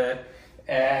a little bit,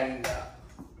 and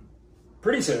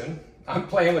pretty soon I'm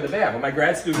playing with the band. When my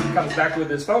grad student comes back with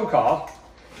his phone call,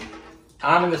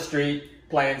 I'm in the street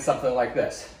playing something like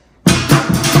this.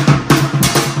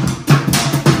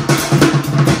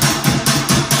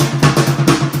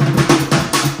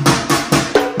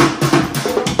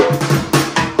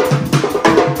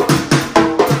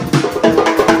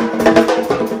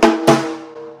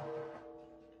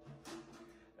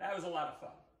 That was a lot of fun.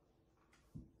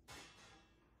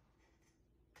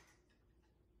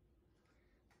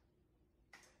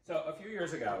 So a few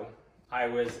years ago, I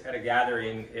was at a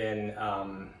gathering in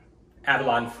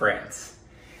Edelman, France,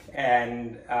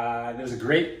 and there's a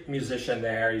great musician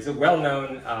there. He's a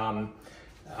well-known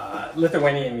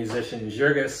Lithuanian musician,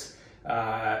 Jurgis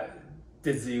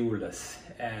Didžiulis,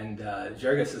 and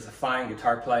Jurgis is a fine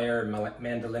guitar player,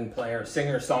 mandolin player,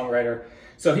 singer, songwriter.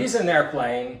 So he's in there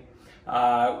playing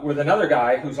with another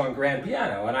guy who's on grand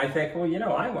piano, and I think, well, you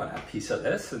know, I want a piece of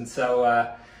this, and so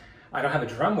I don't have a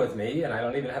drum with me, and I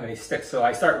don't even have any sticks. So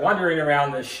I start wandering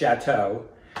around this chateau,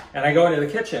 and I go into the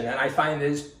kitchen, and I find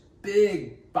this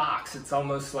big box. It's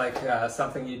almost like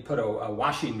something you'd put a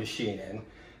washing machine in.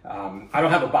 I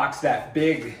don't have a box that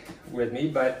big with me,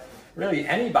 but really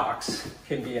any box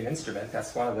can be an instrument.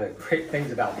 That's one of the great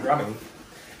things about drumming.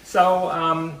 So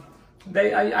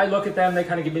I look at them, they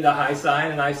kind of give me the high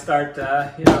sign, and I start,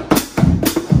 I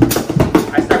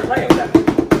start playing with them.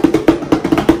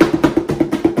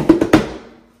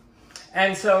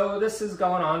 And so this is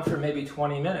going on for maybe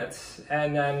 20 minutes,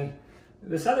 and then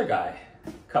this other guy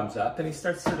comes up and he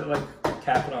starts sort of like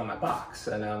tapping on my box,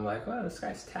 and I'm like, well, this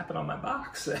guy's tapping on my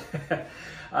box.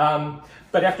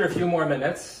 But after a few more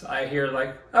minutes, I hear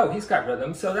like, oh, he's got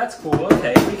rhythm, so that's cool,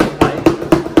 okay, we can play.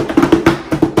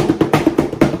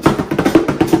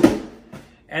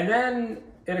 And then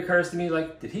it occurs to me,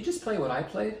 like, did he just play what I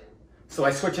played? So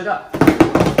I switch it up.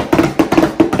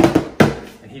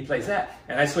 And he plays that.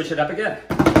 And I switch it up again.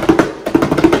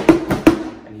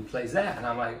 And he plays that. And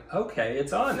I'm like, okay,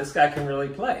 it's on. This guy can really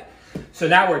play. So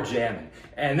now we're jamming.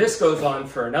 And this goes on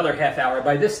for another half hour.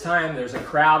 By this time, there's a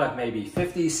crowd of maybe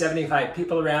 50, 75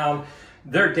 people around.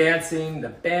 They're dancing. The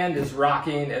band is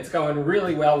rocking. It's going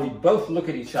really well. We both look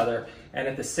at each other. And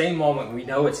at the same moment, we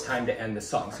know it's time to end the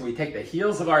song. So we take the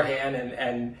heels of our hand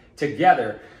and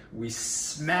together, we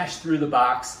smash through the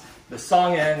box. The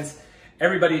song ends.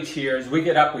 Everybody cheers. We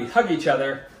get up. We hug each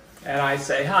other. And I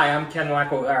say, hi, I'm Kenneth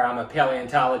Lacovara. I'm a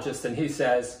paleontologist. And he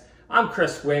says, I'm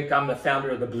Chris Wink. I'm the founder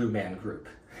of the Blue Man Group.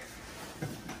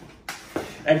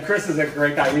 And Chris is a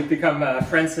great guy. We've become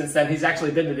friends since then. He's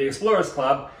actually been to the Explorers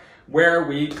Club where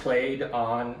we played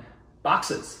on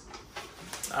boxes.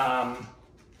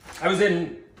 I was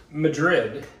in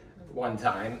Madrid one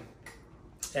time,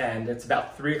 and it's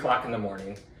about 3 o'clock in the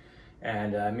morning,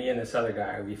 and me and this other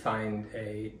guy, we find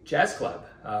a jazz club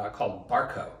called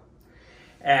Barco.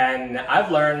 And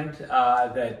I've learned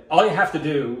that all you have to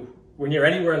do when you're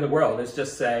anywhere in the world is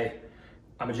just say,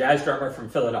 I'm a jazz drummer from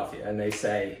Philadelphia, and they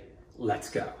say, let's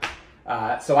go.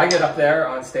 So I get up there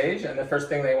on stage, and the first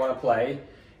thing they want to play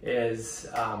is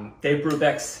Dave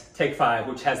Brubeck's Take 5,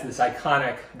 which has this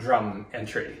iconic drum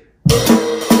entry.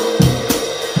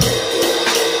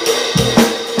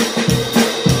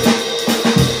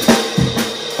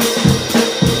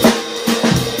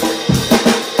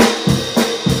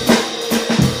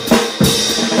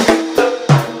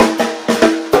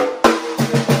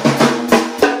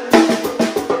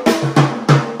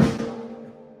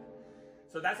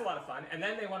 So that's a lot of fun. And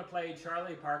then they want to play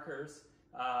Charlie Parker's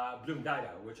Bloom Dido,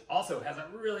 which also has a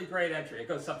really great entry. It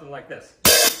goes something like this.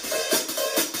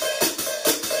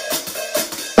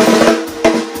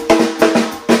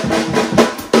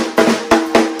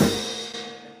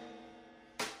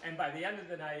 And by the end of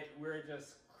the night, we're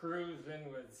just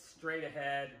cruising with straight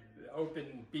ahead,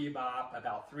 open bebop,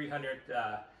 about 300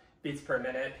 beats per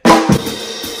minute.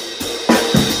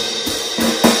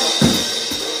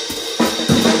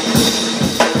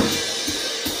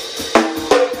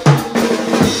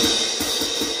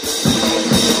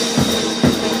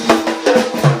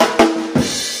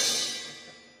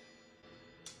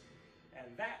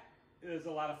 Is a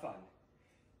lot of fun.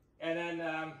 And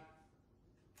then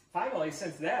finally,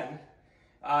 since then,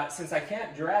 since I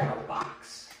can't drag a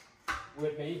box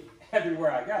with me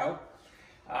everywhere I go,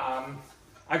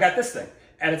 I got this thing,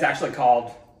 and it's actually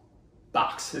called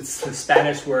box. It's the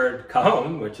Spanish word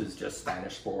cajon, which is just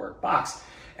Spanish for box,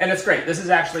 and it's great. This is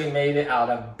actually made out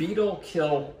of beetle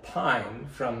kill pine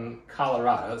from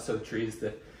Colorado, so trees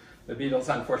that the beetles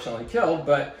unfortunately killed,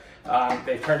 but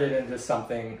they've turned it into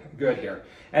something good here.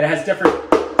 And it has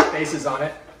different bases on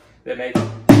it that make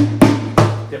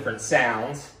different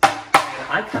sounds. And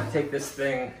I kind of take this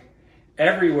thing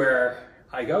everywhere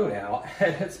I go now,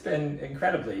 and it's been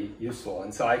incredibly useful.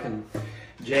 And so I can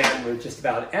jam with just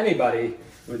about anybody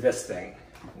with this thing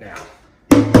now.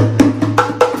 You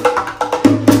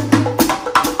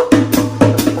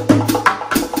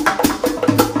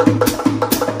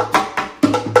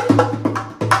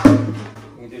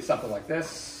can do something like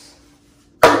this.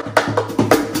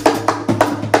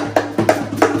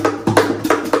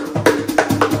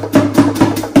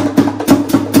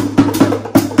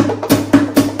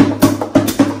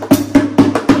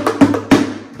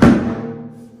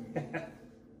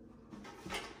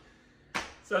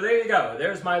 So there you go.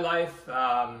 There's my life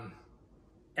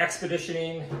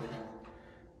expeditioning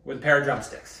with a pair of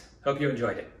drumsticks. Hope you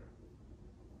enjoyed it.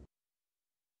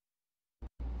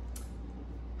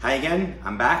 Hi again,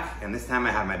 I'm back, and this time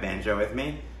I have my banjo with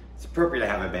me. It's appropriate I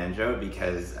have a banjo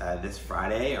because this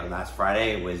Friday, or last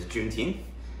Friday, was Juneteenth,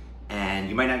 and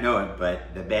you might not know it,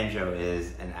 but the banjo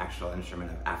is an actual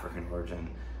instrument of African origin.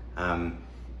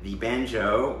 The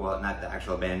banjo, well, not the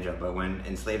actual banjo, but when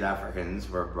enslaved Africans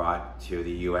were brought to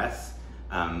the US,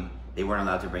 they weren't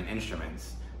allowed to bring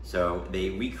instruments. So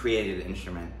they recreated an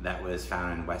instrument that was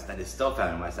found in that is still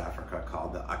found in West Africa,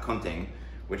 called the akonting,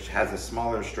 which has a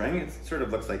smaller string. It sort of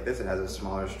looks like this. It has a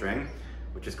smaller string,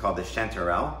 which is called the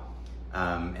chanterelle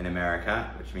in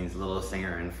America, which means little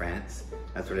singer in France.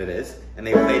 That's what it is. And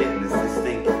they played it in this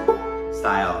distinct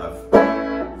style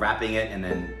of wrapping it and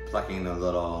then plucking the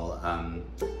little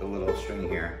string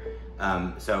here.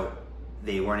 So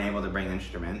they weren't able to bring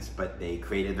instruments, but they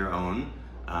created their own.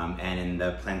 And in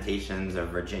the plantations of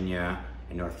Virginia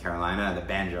and North Carolina, the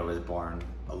banjo was born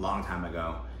a long time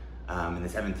ago in the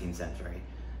 17th century.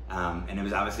 And it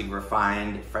was obviously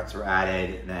refined, frets were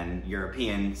added, then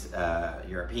Europeans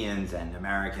and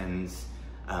Americans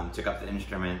took up the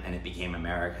instrument, and it became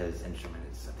America's instrument.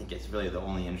 I think it's really the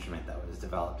only instrument that was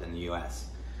developed in the US.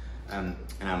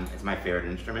 It's my favorite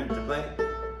instrument to play.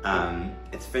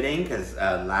 It's fitting because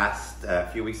a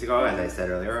few weeks ago, as I said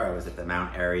earlier, I was at the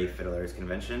Mount Airy Fiddlers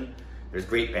Convention. There's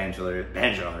great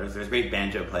there's great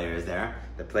banjo players there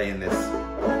that play in this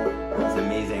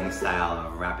amazing style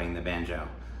of wrapping the banjo.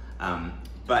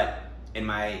 But in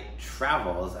my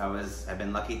travels, I've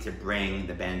been lucky to bring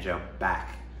the banjo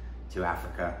back to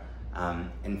Africa.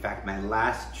 In fact, my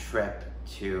last trip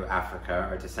to Africa,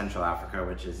 or to Central Africa,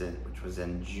 which was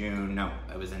in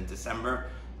December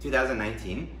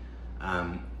 2019,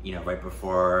 right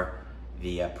before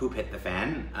the poop hit the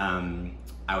fan,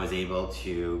 I was able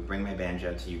to bring my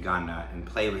banjo to Uganda and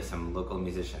play with some local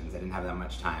musicians. I didn't have that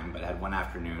much time, but I had one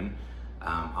afternoon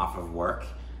off of work.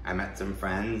 I met some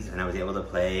friends, and I was able to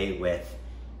play with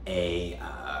a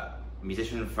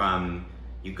musician from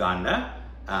Uganda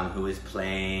who was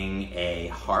playing a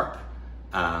harp,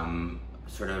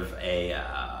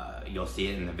 you'll see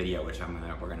it in the video, which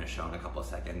we're gonna show in a couple of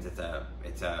seconds.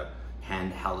 It's a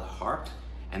handheld harp,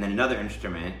 and then another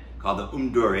instrument called the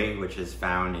umduri, which is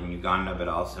found in Uganda but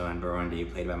also in Burundi,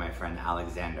 played by my friend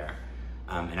Alexander.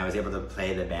 And I was able to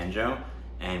play the banjo,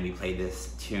 and we played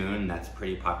this tune that's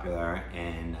pretty popular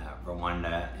in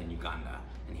Rwanda and Uganda,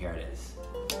 and here it is.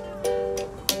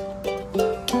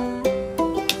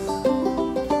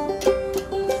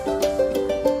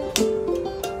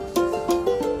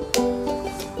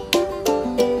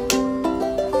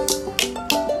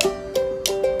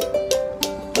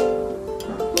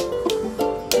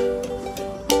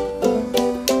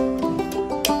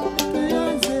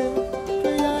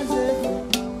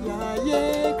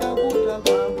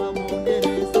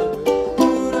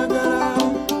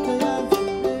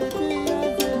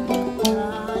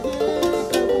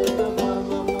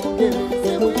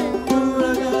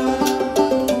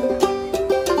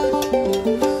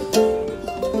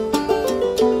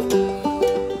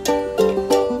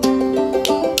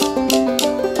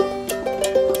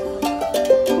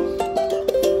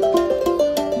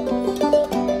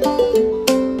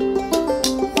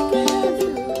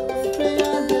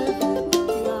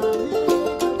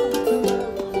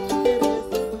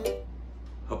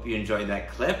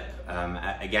 That clip.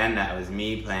 Again, that was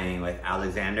me playing with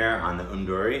Alexander on the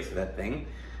umduri, so that thing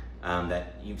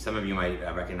that some of you might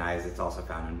recognize. It's also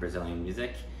found in Brazilian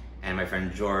music. And my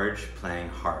friend George playing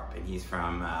harp, and he's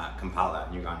from Kampala,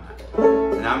 Uganda.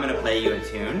 So now I'm going to play you a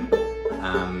tune.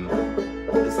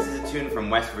 This is a tune from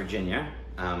West Virginia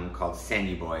called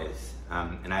Sandy Boys.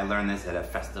 And I learned this at a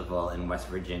festival in West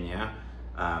Virginia,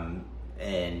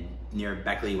 near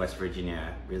Beckley, West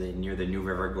Virginia, really near the New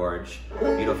River Gorge,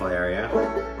 beautiful area,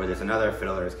 where there's another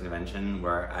fiddlers convention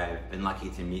where I've been lucky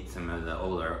to meet some of the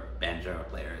older banjo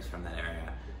players from that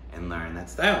area and learn that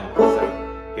style.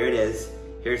 So here it is.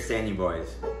 Here's Sandy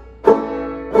Boys.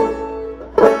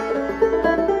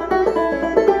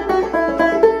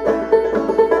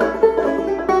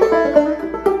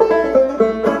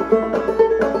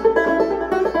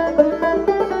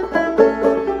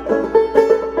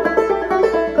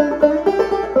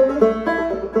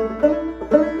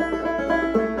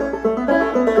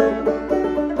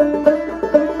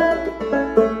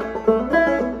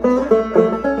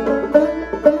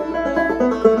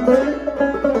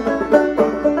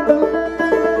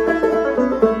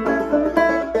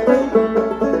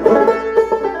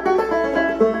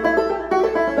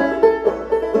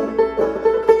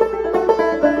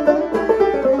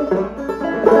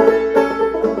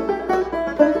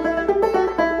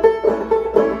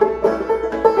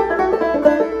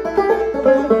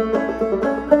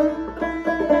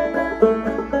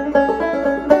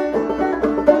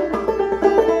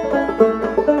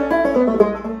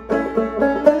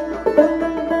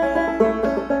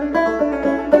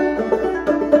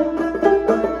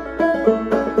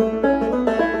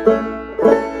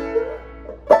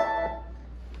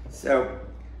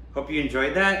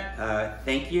 enjoyed that,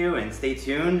 thank you and stay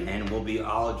tuned, and we'll be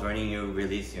all joining you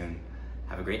really soon.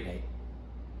 Have a great night.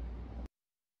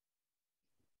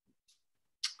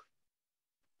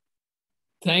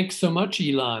 Thanks so much,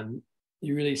 Elon.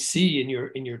 You really see in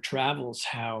your travels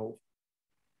how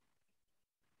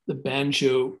the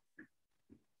banjo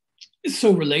is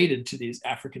so related to these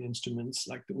African instruments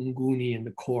like the nguni and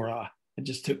the kora. And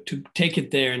just to take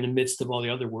it there in the midst of all the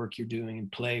other work you're doing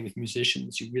and play with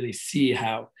musicians, you really see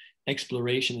how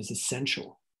exploration is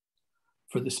essential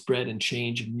for the spread and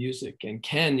change of music. And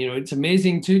Ken, it's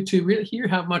amazing to really hear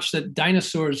how much that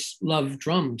dinosaurs love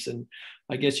drums. And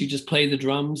I guess you just play the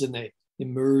drums and they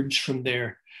emerge from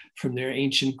their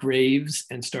ancient graves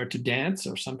and start to dance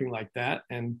or something like that.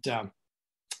 And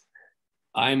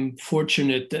I'm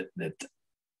fortunate that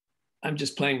I'm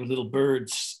just playing with little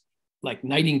birds like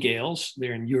nightingales.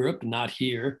 They're in Europe, not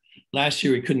here. Last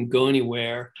year we couldn't go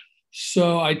anywhere.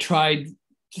 So I tried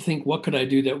to think, what could I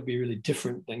do that would be really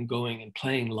different than going and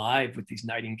playing live with these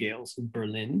nightingales in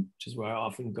Berlin, which is where I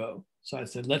often go. So I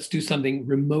said, let's do something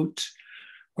remote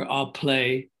where I'll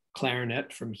play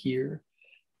clarinet from here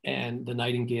and the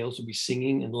nightingales will be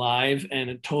singing and live,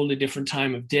 and a totally different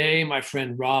time of day. My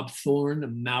friend Rob Thorne, a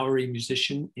Maori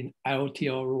musician in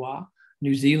Aotearoa,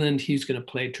 New Zealand, he's going to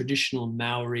play traditional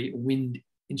Maori wind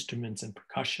instruments and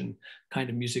percussion kind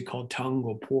of music called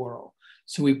tango poro.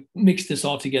 So we mixed this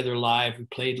all together live. We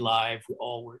played live. We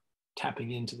all were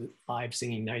tapping into the live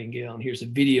singing nightingale. And here's a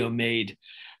video made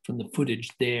from the footage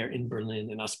there in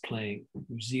Berlin and us playing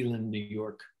New Zealand, New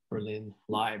York, Berlin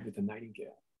live with the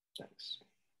nightingale. Thanks.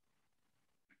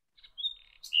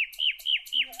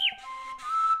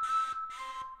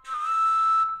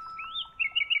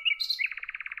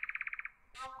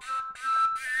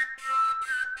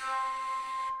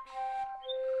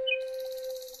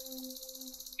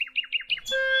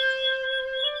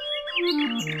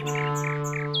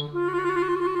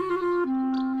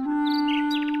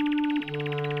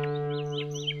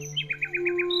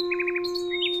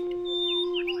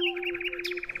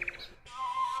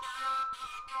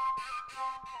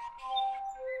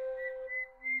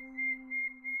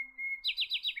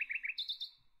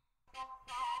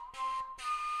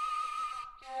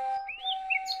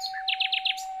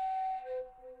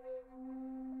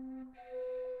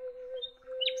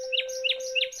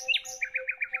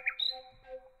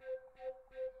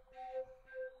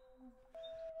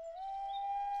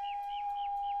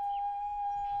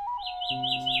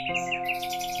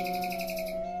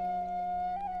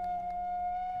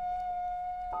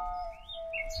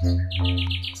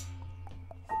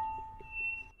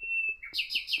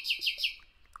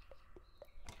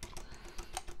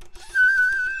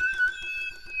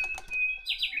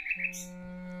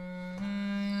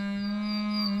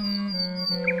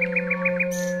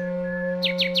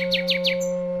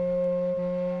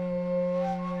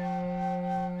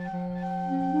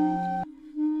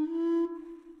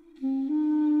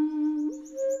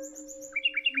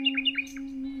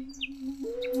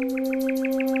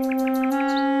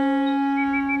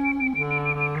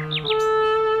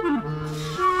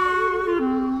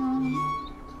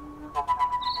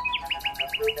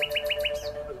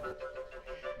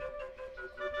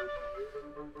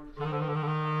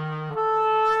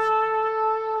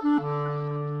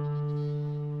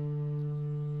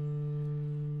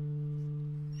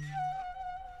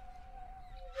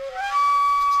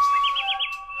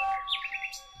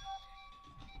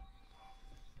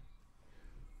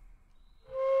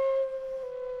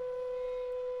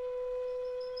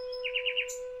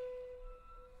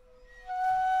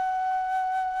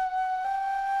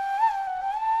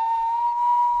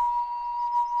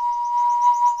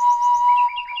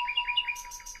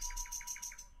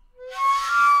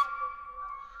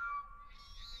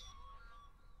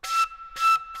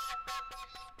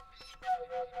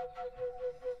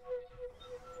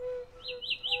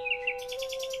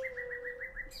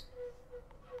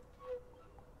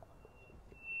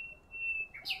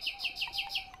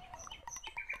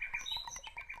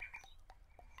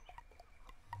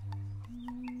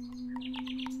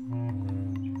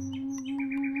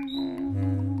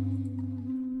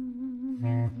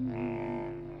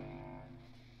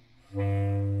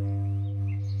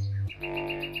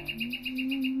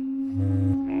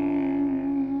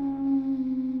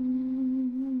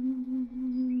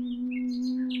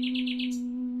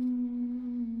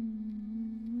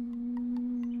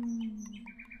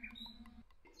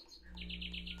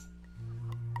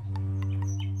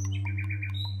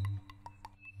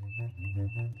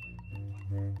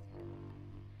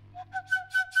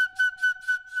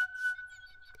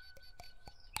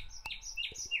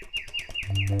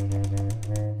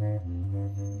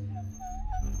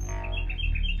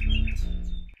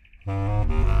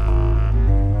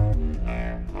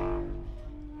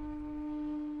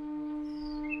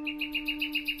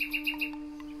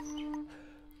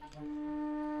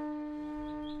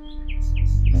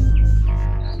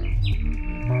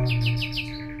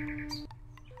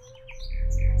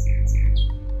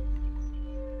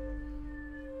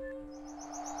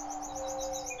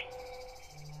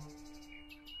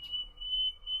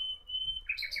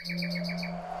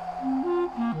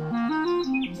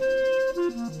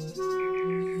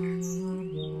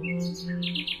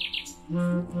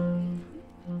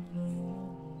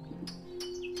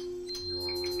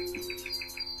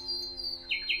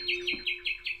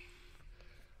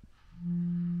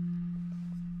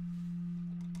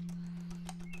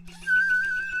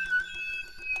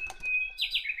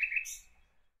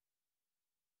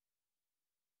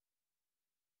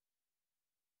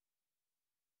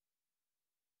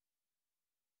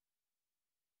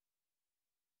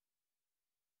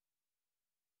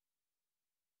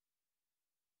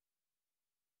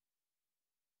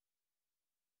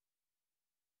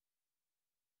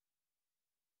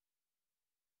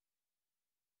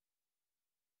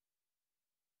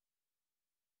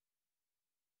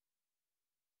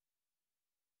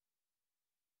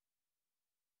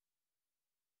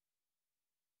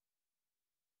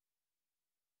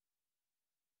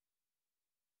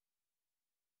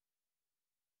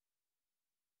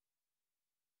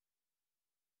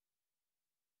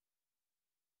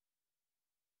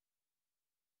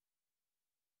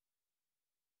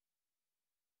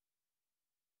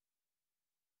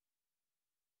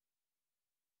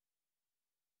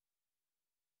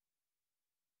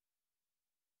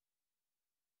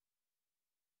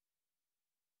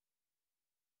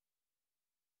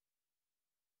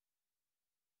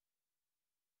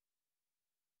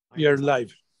 You're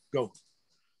live. Go.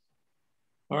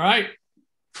 All right.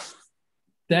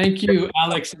 Thank you,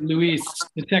 Alex and Luis.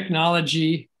 The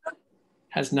technology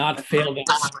has not failed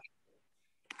us.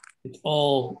 It's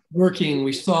all working.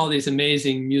 We saw these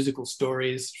amazing musical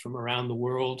stories from around the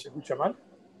world.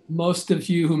 Most of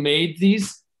you who made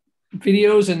these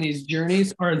videos and these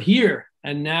journeys are here.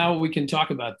 And now we can talk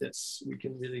about this. We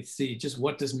can really see just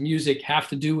what does music have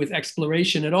to do with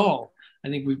exploration at all. I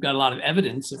think we've got a lot of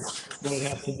evidence of what it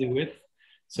has to do with.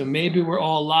 So maybe we're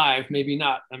all live, maybe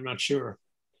not. I'm not sure,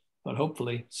 but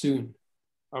hopefully soon.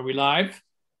 Are we live?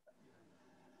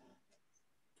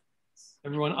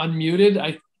 Everyone unmuted?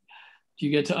 Do you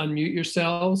get to unmute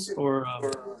yourselves or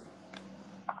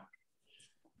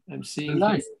I'm seeing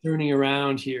people turning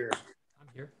around here. I'm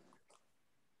here.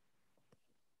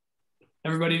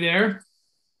 Everybody there?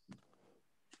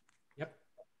 Yep.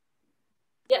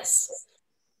 Yes.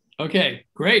 Okay,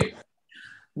 great.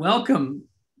 Welcome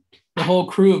the whole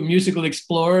crew of musical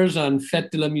explorers on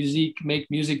Fete de la Musique, Make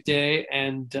Music Day.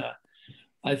 And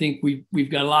I think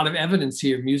we've got a lot of evidence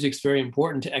here. Music's very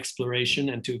important to exploration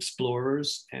and to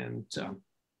explorers. And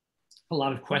a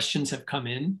lot of questions have come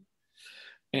in.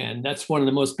 And that's one of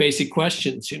the most basic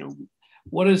questions. You know,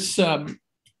 what does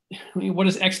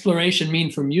exploration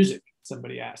mean for music?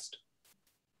 Somebody asked.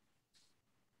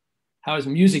 How is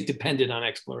music dependent on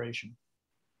exploration?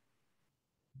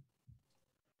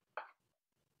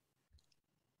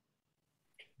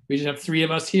 We just have 3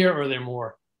 of us here, or are there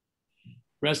more?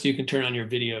 The rest of you can turn on your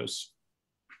videos.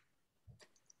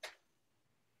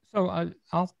 So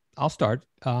I'll start.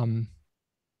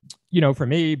 You know, for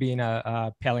me, being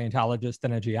a paleontologist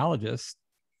and a geologist,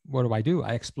 what do?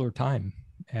 I explore time.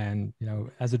 And, you know,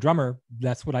 as a drummer,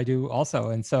 that's what I do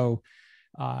also. And so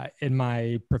in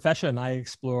my profession, I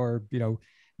explore, you know,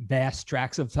 vast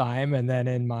tracts of time. And then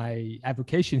in my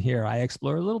avocation here, I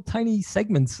explore little tiny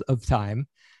segments of time.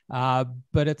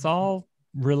 But it's all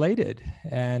related.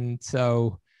 And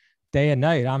so day and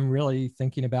night, I'm really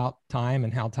thinking about time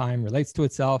and how time relates to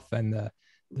itself and the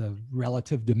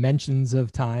relative dimensions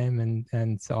of time.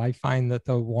 And so I find that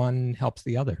the one helps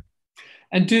the other.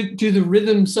 And do the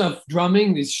rhythms of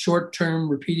drumming, these short-term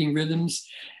repeating rhythms,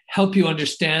 help you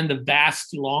understand the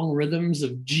vast long rhythms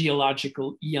of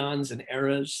geological eons and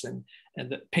eras and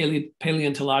the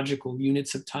paleontological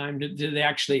units of time? Do they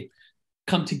actually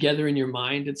come together in your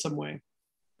mind in some way?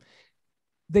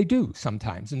 They do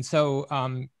sometimes. And so,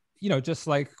 you know, just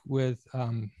like with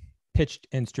pitched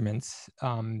instruments,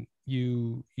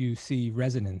 you see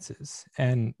resonances,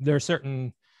 and there are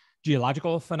certain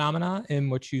geological phenomena in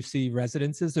which you see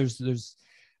resonances. There's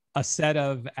a set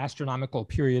of astronomical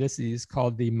periodicities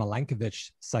called the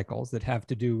Milankovitch cycles that have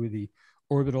to do with the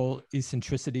orbital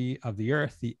eccentricity of the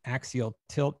Earth, the axial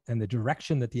tilt, and the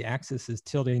direction that the axis is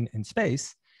tilting in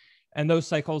space. And those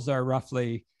cycles are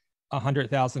roughly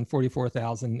 100,000,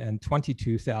 44,000, and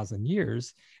 22,000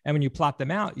 years. And when you plot them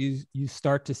out, you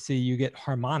start to see, you get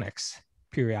harmonics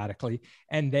periodically,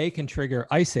 and they can trigger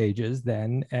ice ages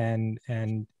then and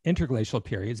interglacial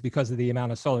periods because of the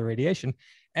amount of solar radiation.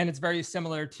 And it's very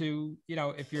similar to, you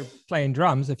know, if you're playing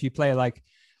drums, if you play like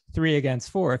 3 against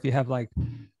 4, if you have like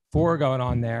 4 going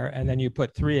on there, and then you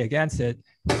put 3 against it,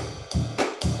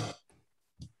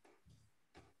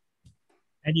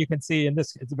 and you can see in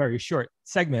this, it's a very short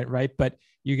segment, right? But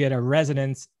you get a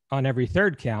resonance on every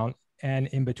 3rd count, and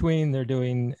in between they're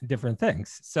doing different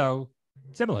things. So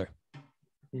similar.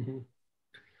 Mm-hmm.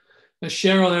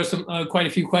 Cheryl, there's some quite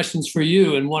a few questions for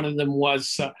you, and one of them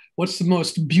was, what's the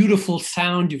most beautiful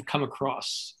sound you've come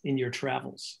across in your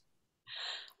travels?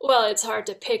 Well, it's hard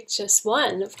to pick just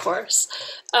one, of course.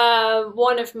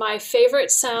 One of my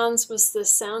favorite sounds was the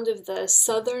sound of the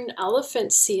southern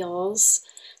elephant seals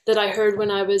that I heard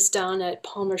when I was down at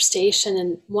Palmer Station.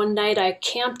 And one night I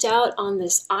camped out on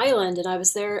this island and I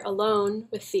was there alone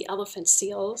with the elephant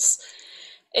seals.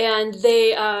 And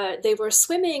they were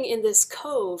swimming in this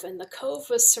cove, and the cove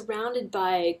was surrounded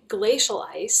by glacial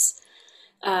ice.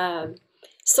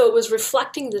 So it was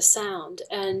reflecting the sound.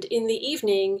 And in the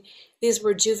evening, these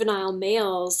were juvenile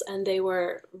males and they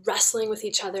were wrestling with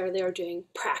each other. They were doing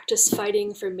practice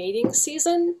fighting for mating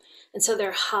season. And so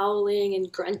they're howling and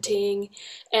grunting,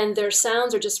 and their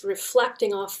sounds are just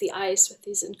reflecting off the ice with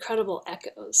these incredible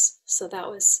echoes. So that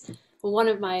was one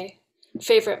of my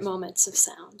favorite moments of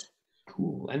sound.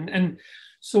 Cool. And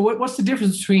so what's the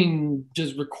difference between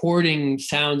just recording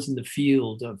sounds in the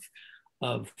field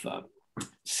of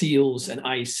seals and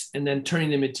ice and then turning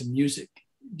them into music?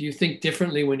 Do you think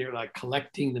differently when you're like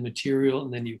collecting the material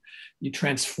and then you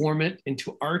transform it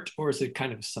into art, or is it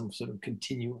kind of some sort of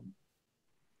continuum?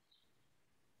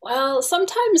 Well,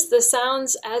 sometimes the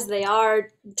sounds as they are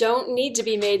don't need to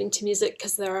be made into music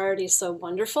because they're already so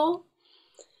wonderful.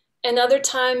 And other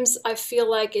times I feel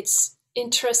like it's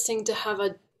interesting to have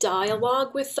a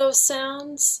dialogue with those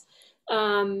sounds,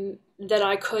 that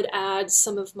I could add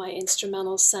some of my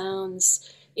instrumental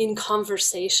sounds in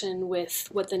conversation with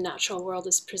what the natural world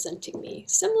is presenting me,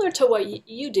 similar to what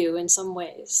you do in some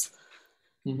ways.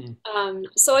 Mm-hmm.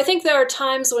 So I think there are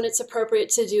times when it's appropriate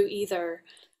to do either,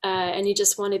 and you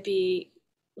just want to be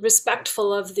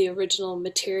respectful of the original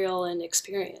material and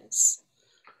experience.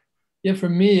 Yeah, for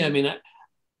me, I mean,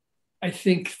 I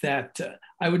think that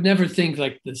I would never think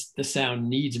like the sound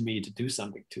needs me to do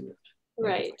something to it.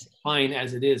 Right. It's fine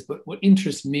as it is. But what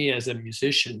interests me as a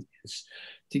musician is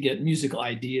to get musical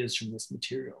ideas from this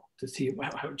material, to see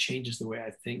how it changes the way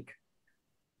I think.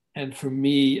 And for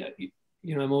me,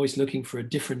 you know, I'm always looking for a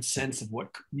different sense of what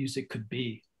music could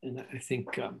be. And I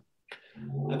think I'm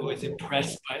always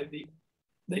impressed by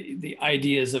the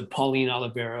ideas of Pauline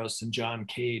Oliveros and John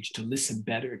Cage to listen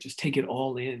better, just take it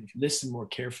all in, listen more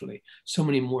carefully. So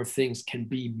many more things can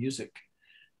be music,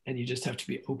 and you just have to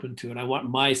be open to it. I want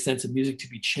my sense of music to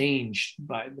be changed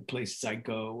by the places I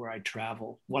go, where I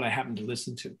travel, what I happen to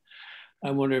listen to.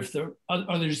 I wonder if there are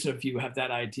others of you have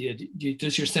that idea.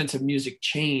 Does your sense of music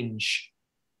change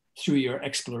through your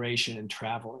exploration and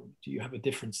traveling? Do you have a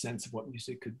different sense of what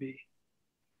music could be?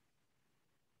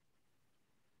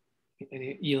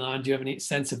 Elon, do you have any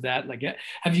sense of that? Like,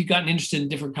 have you gotten interested in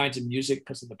different kinds of music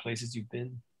because of the places you've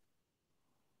been?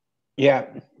 Yeah,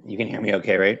 you can hear me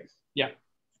okay, right? Yeah.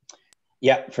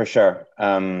 Yeah, for sure.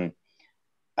 You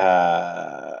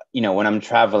know, when I'm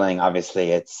traveling, obviously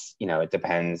it's, you know, it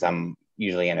depends. I'm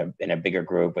usually in a bigger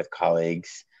group with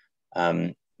colleagues.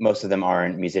 Most of them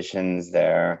aren't musicians,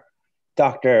 they're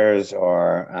doctors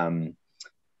or,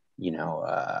 you know,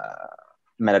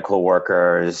 medical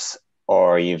workers,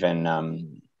 or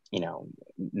even, you know,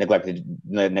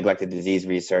 neglected disease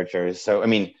researchers. So, I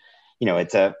mean, you know,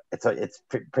 it's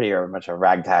pretty much a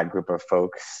ragtag group of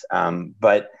folks.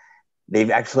 But they've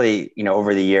actually, you know,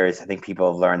 over the years, I think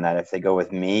people have learned that if they go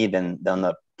with me, then they'll end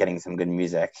up getting some good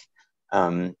music.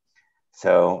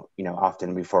 So, you know,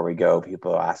 often before we go,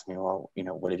 people ask me, well, you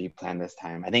know, what have you planned this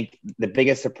time? I think the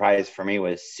biggest surprise for me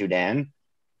was Sudan.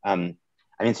 I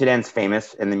mean, Sudan's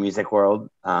famous in the music world.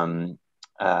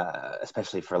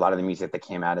 Especially for a lot of the music that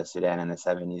came out of Sudan in the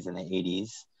 70s and the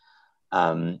 80s.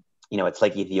 You know, it's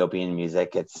like Ethiopian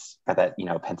music. It's got that, you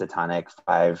know, pentatonic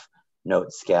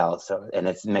 5-note scale. So, and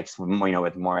it's mixed, you know,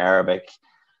 with more Arabic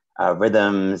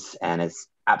rhythms, and it's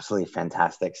absolutely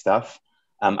fantastic stuff.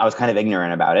 I was kind of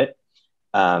ignorant about it.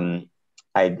 I'd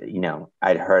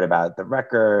heard about the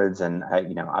records, and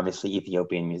you know, obviously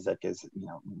Ethiopian music is, you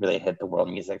know, really hit the world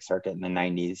music circuit in the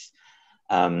 90s.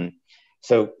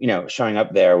 So, you know, showing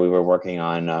up there, we were working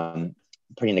on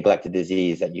pretty neglected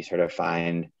disease that you sort of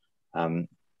find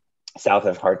south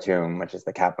of Khartoum, which is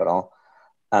the capital.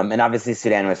 And obviously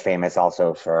Sudan was famous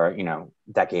also for, you know,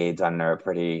 decades under a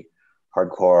pretty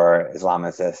hardcore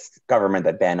Islamicist government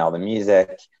that banned all the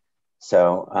music.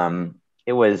 So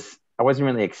I wasn't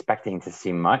really expecting to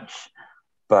see much,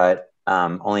 but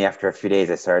only after a few days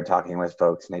I started talking with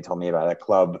folks, and they told me about a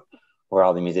club where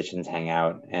all the musicians hang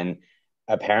out. And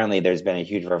apparently there's been a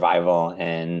huge revival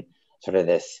in sort of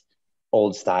this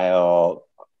old style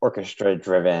orchestra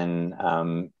driven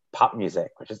pop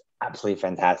music, which is absolutely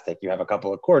fantastic. You have a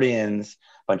couple accordions,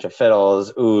 a bunch of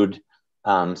fiddles, oud,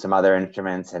 some other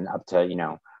instruments, and up to, you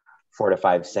know, 4 to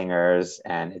 5 singers.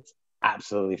 And it's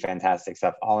absolutely fantastic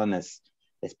stuff, all in this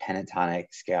pentatonic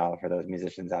scale for those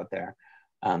musicians out there.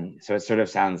 So it sort of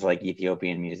sounds like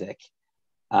Ethiopian music.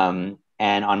 And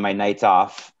on my nights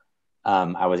off,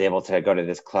 I was able to go to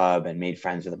this club and made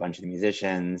friends with a bunch of the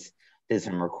musicians, did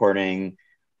some recording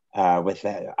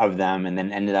of them, and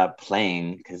then ended up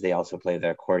playing, because they also play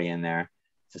the accordion there.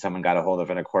 So someone got a hold of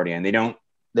an accordion. The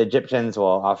Egyptians will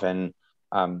often,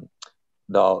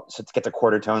 they'll, so to get the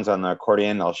quarter tones on the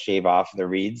accordion, they'll shave off the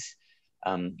reeds.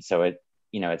 So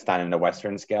it's not in the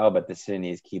Western scale, but the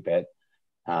Sudanese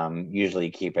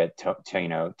usually keep it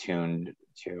tuned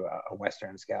to a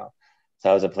Western scale. So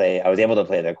I was able to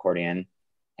play the accordion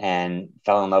and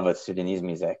fell in love with Sudanese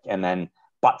music, and then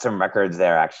bought some records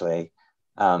there actually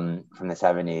from the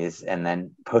 70s, and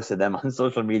then posted them on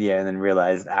social media, and then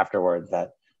realized afterwards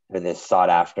that they're this sought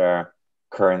after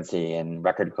currency and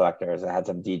record collectors. I had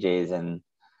some DJs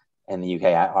in the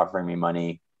UK offering me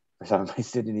money for some of my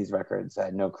Sudanese records. I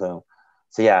had no clue.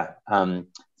 So yeah,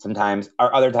 sometimes,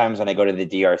 or other times when I go to the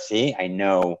DRC, I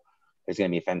know there's going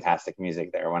to be fantastic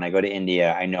music there. When I go to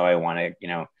India, I know I want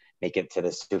to, make it to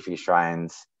the Sufi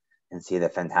shrines and see the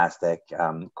fantastic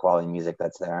quality music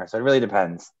that's there. So it really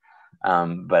depends.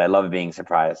 But I love being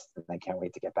surprised, and I can't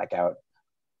wait to get back out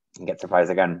and get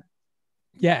surprised again.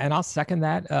 Yeah, and I'll second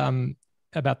that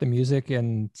about the music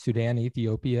in Sudan,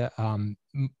 Ethiopia.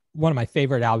 One of my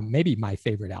favorite albums, maybe my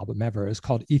favorite album ever, is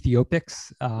called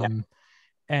Ethiopics.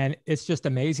 And it's just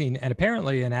amazing. And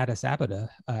apparently in Addis Ababa,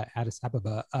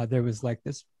 there was like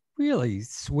this really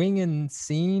swinging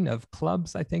scene of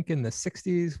clubs, I think in the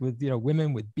 60s, with,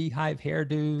 women with beehive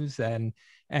hairdos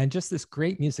and just this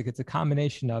great music. It's a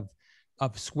combination of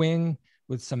swing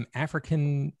with some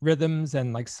African rhythms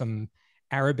and like some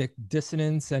Arabic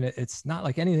dissonance. And it's not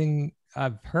like anything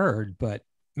I've heard, but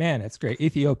man, it's great.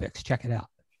 Ethiopics, check it out.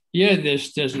 Yeah,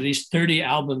 there's at least 30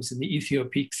 albums in the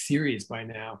Ethiopic series by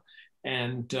now.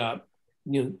 And,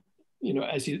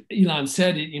 as Elon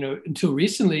said, until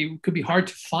recently, it could be hard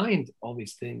to find all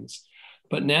these things.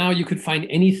 But now you could find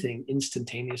anything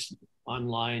instantaneously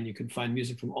online. You can find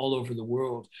music from all over the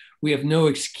world. We have no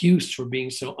excuse for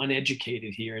being so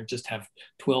uneducated here and just have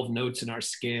 12 notes in our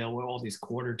scale with all these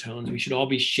quarter tones. We should all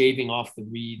be shaving off the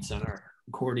reeds on our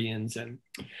accordions. And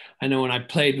I know when I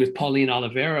played with Pauline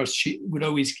Oliveros, she would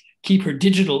always keep her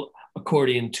digital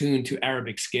accordion tuned to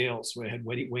Arabic scales, where it had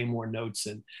way more notes,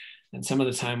 and some of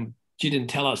the time she didn't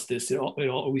tell us this. It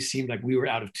always seemed like we were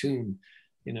out of tune,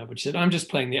 but she said, I'm just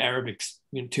playing the Arabic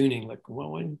tuning. Like,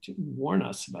 well, why didn't you warn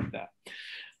us about that?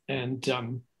 And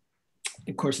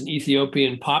of course, in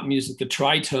Ethiopian pop music, the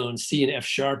tritone C and F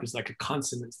sharp is like a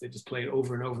consonance. They just play it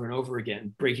over and over and over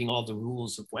again, breaking all the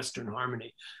rules of Western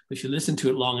harmony. But if you listen to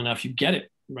it long enough, you get it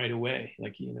right away.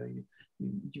 Like, you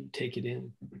take it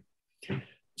in.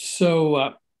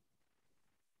 So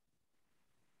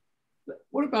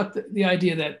what about the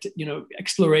idea that,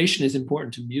 exploration is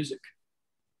important to music?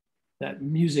 That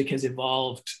music has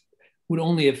evolved, would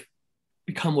only have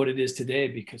become what it is today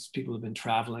because people have been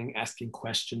traveling, asking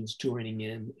questions, joining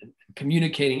in, and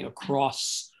communicating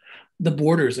across the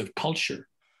borders of culture.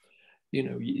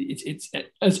 It's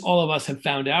as all of us have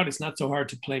found out, it's not so hard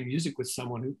to play music with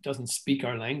someone who doesn't speak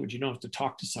our language. You don't have to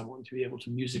talk to someone to be able to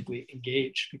musically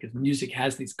engage, because music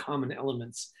has these common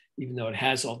elements, even though it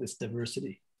has all this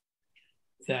diversity.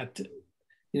 That,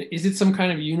 is it some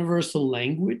kind of universal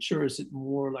language, or is it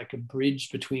more like a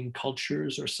bridge between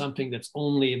cultures, or something that's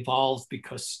only evolved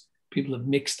because people have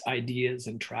mixed ideas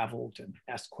and traveled and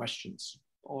asked questions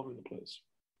all over the place?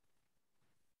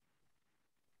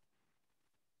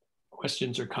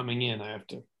 Questions are coming in. I have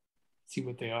to see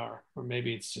what they are. Or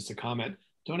maybe it's just a comment.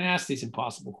 Don't ask these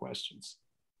impossible questions.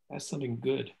 Ask something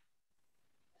good.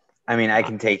 I mean, I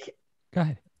can take. Go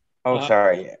ahead. Oh,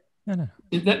 sorry. No.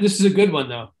 This is a good one,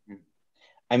 though.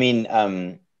 I mean,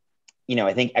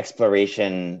 I think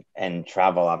exploration and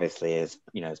travel obviously is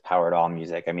powered all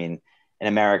music. I mean, in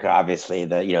America, obviously,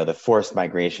 the forced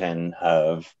migration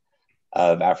of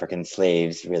African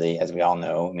slaves, really, as we all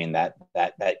know, I mean, that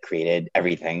created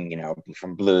everything,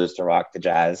 from blues to rock to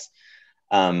jazz.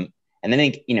 And I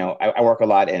think, I work a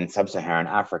lot in sub-Saharan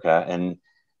Africa, and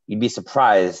you'd be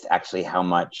surprised actually how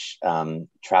much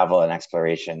travel and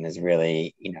exploration has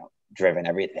really, driven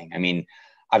everything. I mean,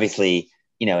 obviously,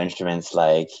 instruments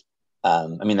like,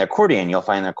 the accordion, you'll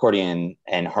find the accordion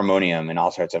and harmonium in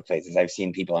all sorts of places. I've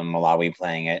seen people in Malawi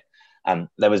playing it.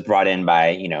 That was brought in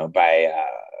by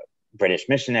British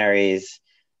missionaries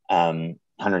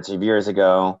hundreds of years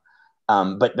ago.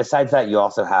 But besides that, you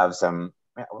also have some,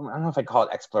 I don't know if I'd call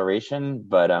it exploration,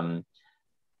 but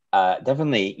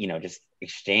definitely, just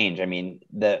exchange. I mean,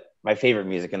 my favorite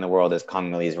music in the world is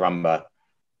Congolese rumba.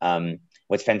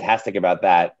 What's fantastic about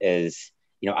that is,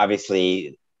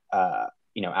 obviously,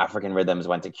 African rhythms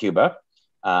went to Cuba.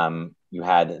 You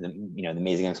had, the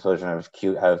amazing explosion of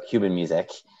Cuban music.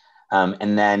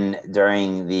 And then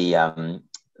during the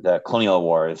colonial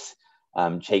wars,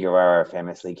 Che Guevara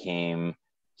famously came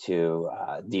to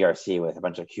DRC with a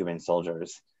bunch of Cuban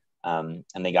soldiers, and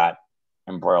they got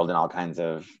embroiled in all kinds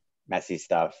of messy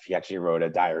stuff. He actually wrote a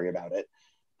diary about it.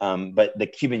 But the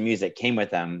Cuban music came with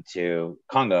them to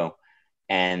Congo,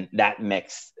 and that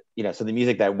mix, so the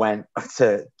music that went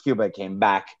to Cuba came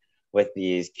back with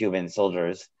these Cuban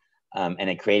soldiers, and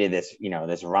it created this,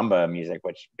 this rumba music,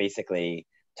 which basically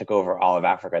took over all of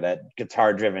Africa. That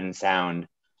guitar-driven sound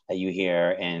that you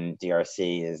hear in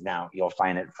DRC is now, you'll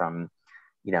find it from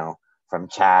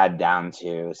Chad down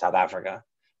to South Africa.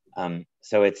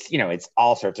 So it's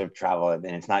all sorts of travel, and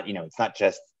it's not, it's not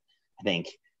just, I think,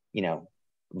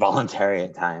 voluntary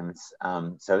at times.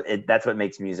 So that's what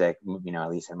makes music, at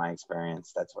least in my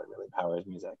experience, that's what really powers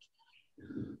music.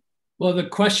 Well, the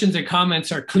questions and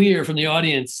comments are clear from the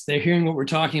audience. They're hearing what we're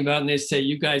talking about, and they say,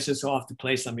 you guys just all have to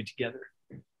play something together.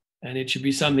 And it should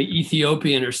be something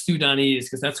Ethiopian or Sudanese,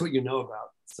 because that's what you know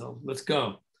about. So let's go.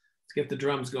 Let's get the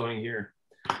drums going here.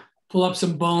 Pull up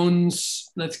some bones.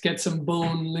 Let's get some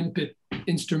bone limpet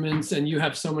instruments. And you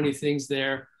have so many things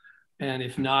there. And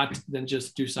if not, then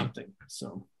just do something.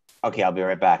 So. Okay, I'll be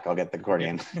right back. I'll get the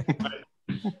accordion.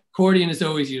 Accordion is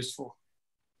always useful.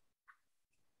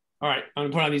 All right, I'm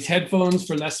gonna put on these headphones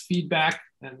for less feedback,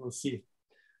 and we'll see.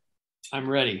 I'm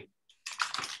ready.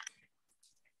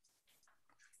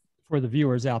 For the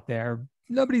viewers out there,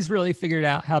 nobody's really figured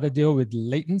out how to deal with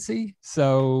latency,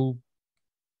 so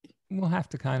we'll have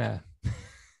to kind of.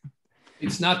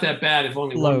 It's not that bad if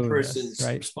only one person's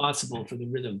responsible for the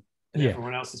rhythm, and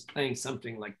everyone else is playing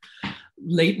something like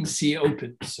latency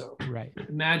open. So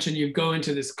imagine you go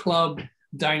into this club,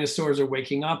 dinosaurs are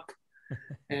waking up,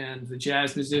 and the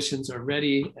jazz musicians are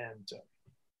ready, and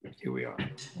here we are.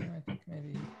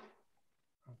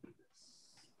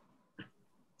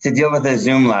 To deal with the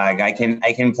Zoom lag, I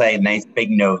can play nice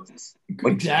big notes.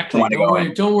 Exactly.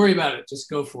 Don't worry about it. Just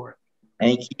go for it.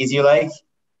 Any keys you like?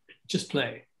 Just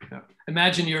play. Yeah.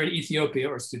 Imagine you're in Ethiopia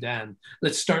or Sudan.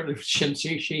 Let's start with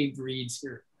shaved reeds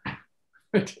here.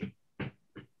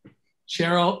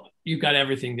 Cheryl, you've got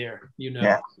everything there.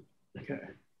 Yeah. Okay.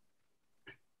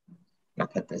 I'll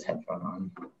put this headphone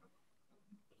on.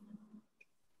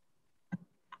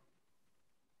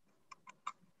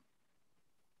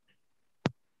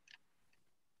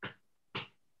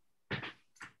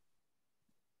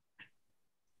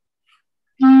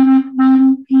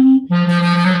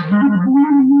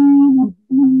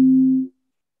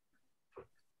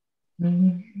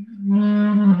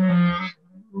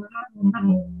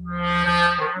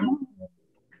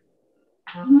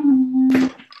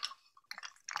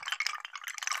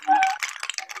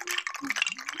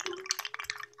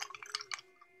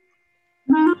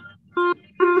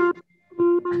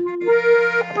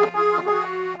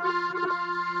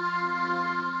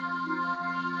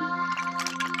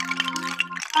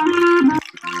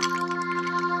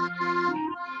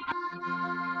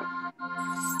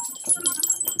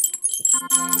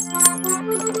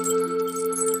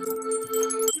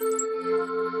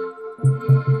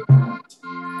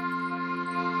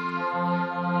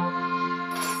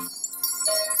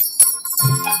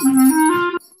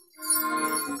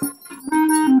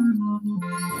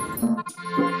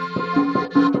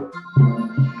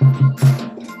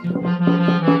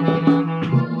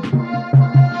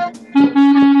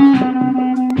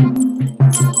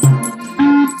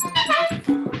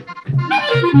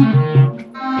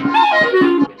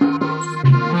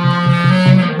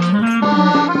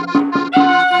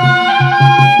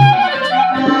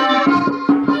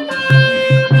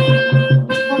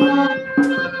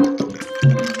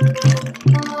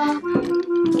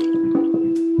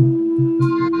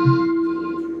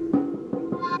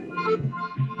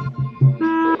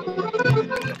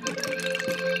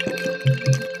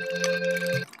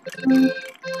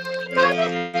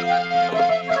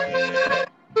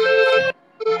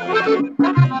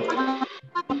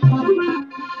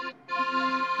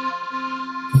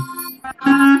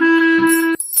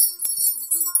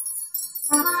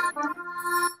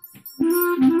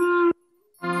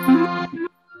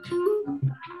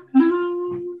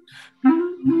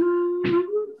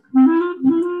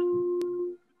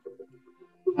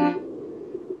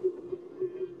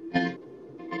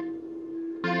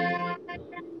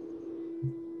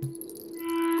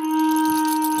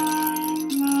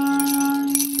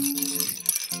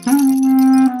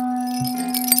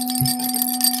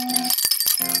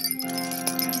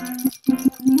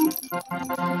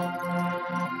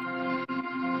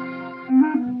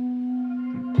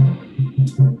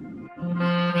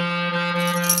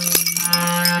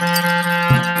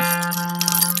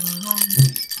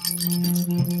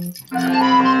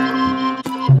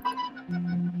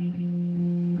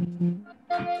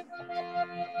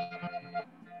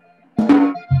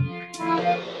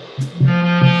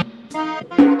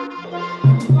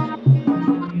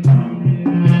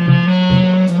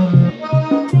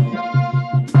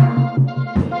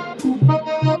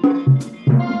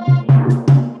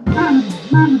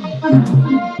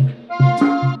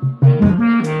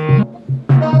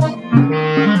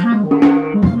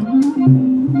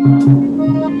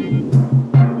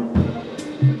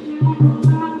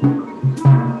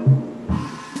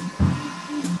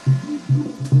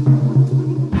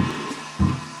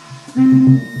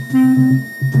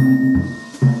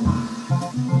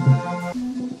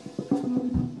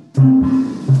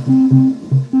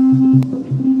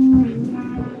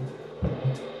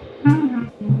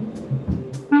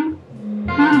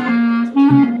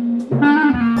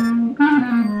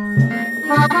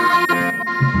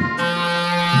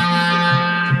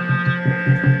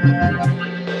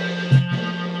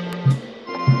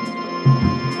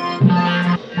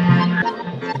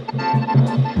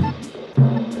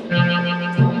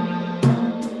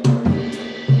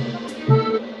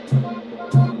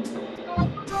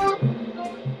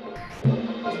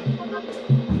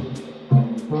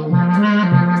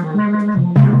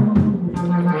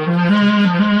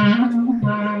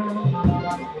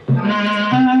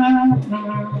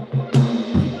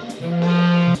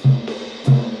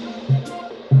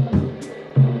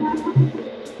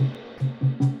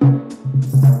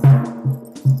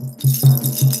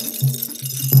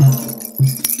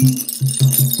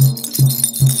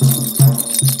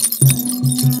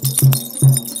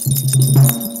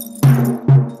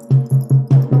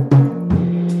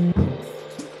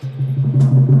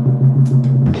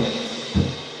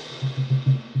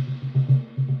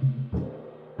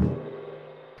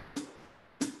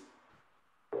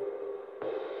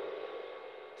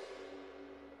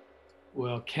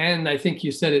 Ken, I think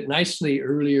you said it nicely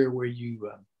earlier where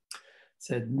you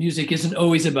said music isn't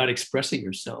always about expressing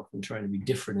yourself and trying to be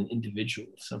different and individual.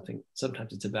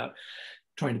 Sometimes it's about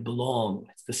trying to belong.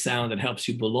 It's the sound that helps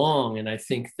you belong. And I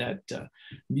think that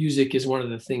music is one of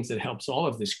the things that helps all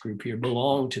of this group here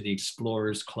belong to the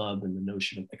Explorers Club and the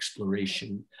notion of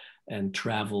exploration and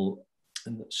travel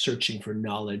and searching for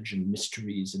knowledge and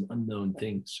mysteries and unknown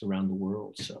things around the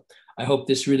world. So I hope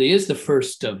this really is the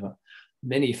first of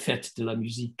many Fêtes de la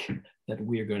Musique that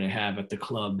we're going to have at the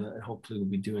club. And hopefully we'll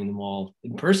be doing them all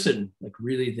in person, like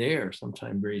really there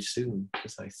sometime very soon,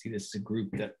 because I see this as a group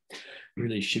that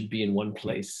really should be in one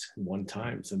place, one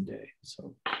time someday.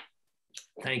 So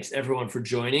thanks everyone for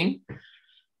joining.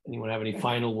 Anyone have any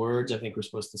final words? I think we're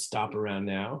supposed to stop around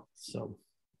now. So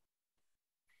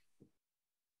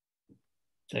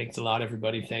thanks a lot,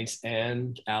 everybody. Thanks,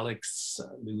 Anne, Alex,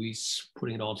 Luis,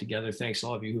 putting it all together. Thanks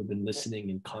all of you who have been listening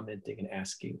and commenting and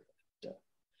asking.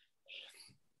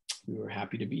 We were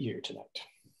happy to be here tonight.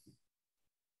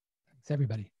 Thanks,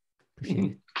 everybody.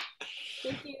 Appreciate it.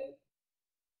 Thank you.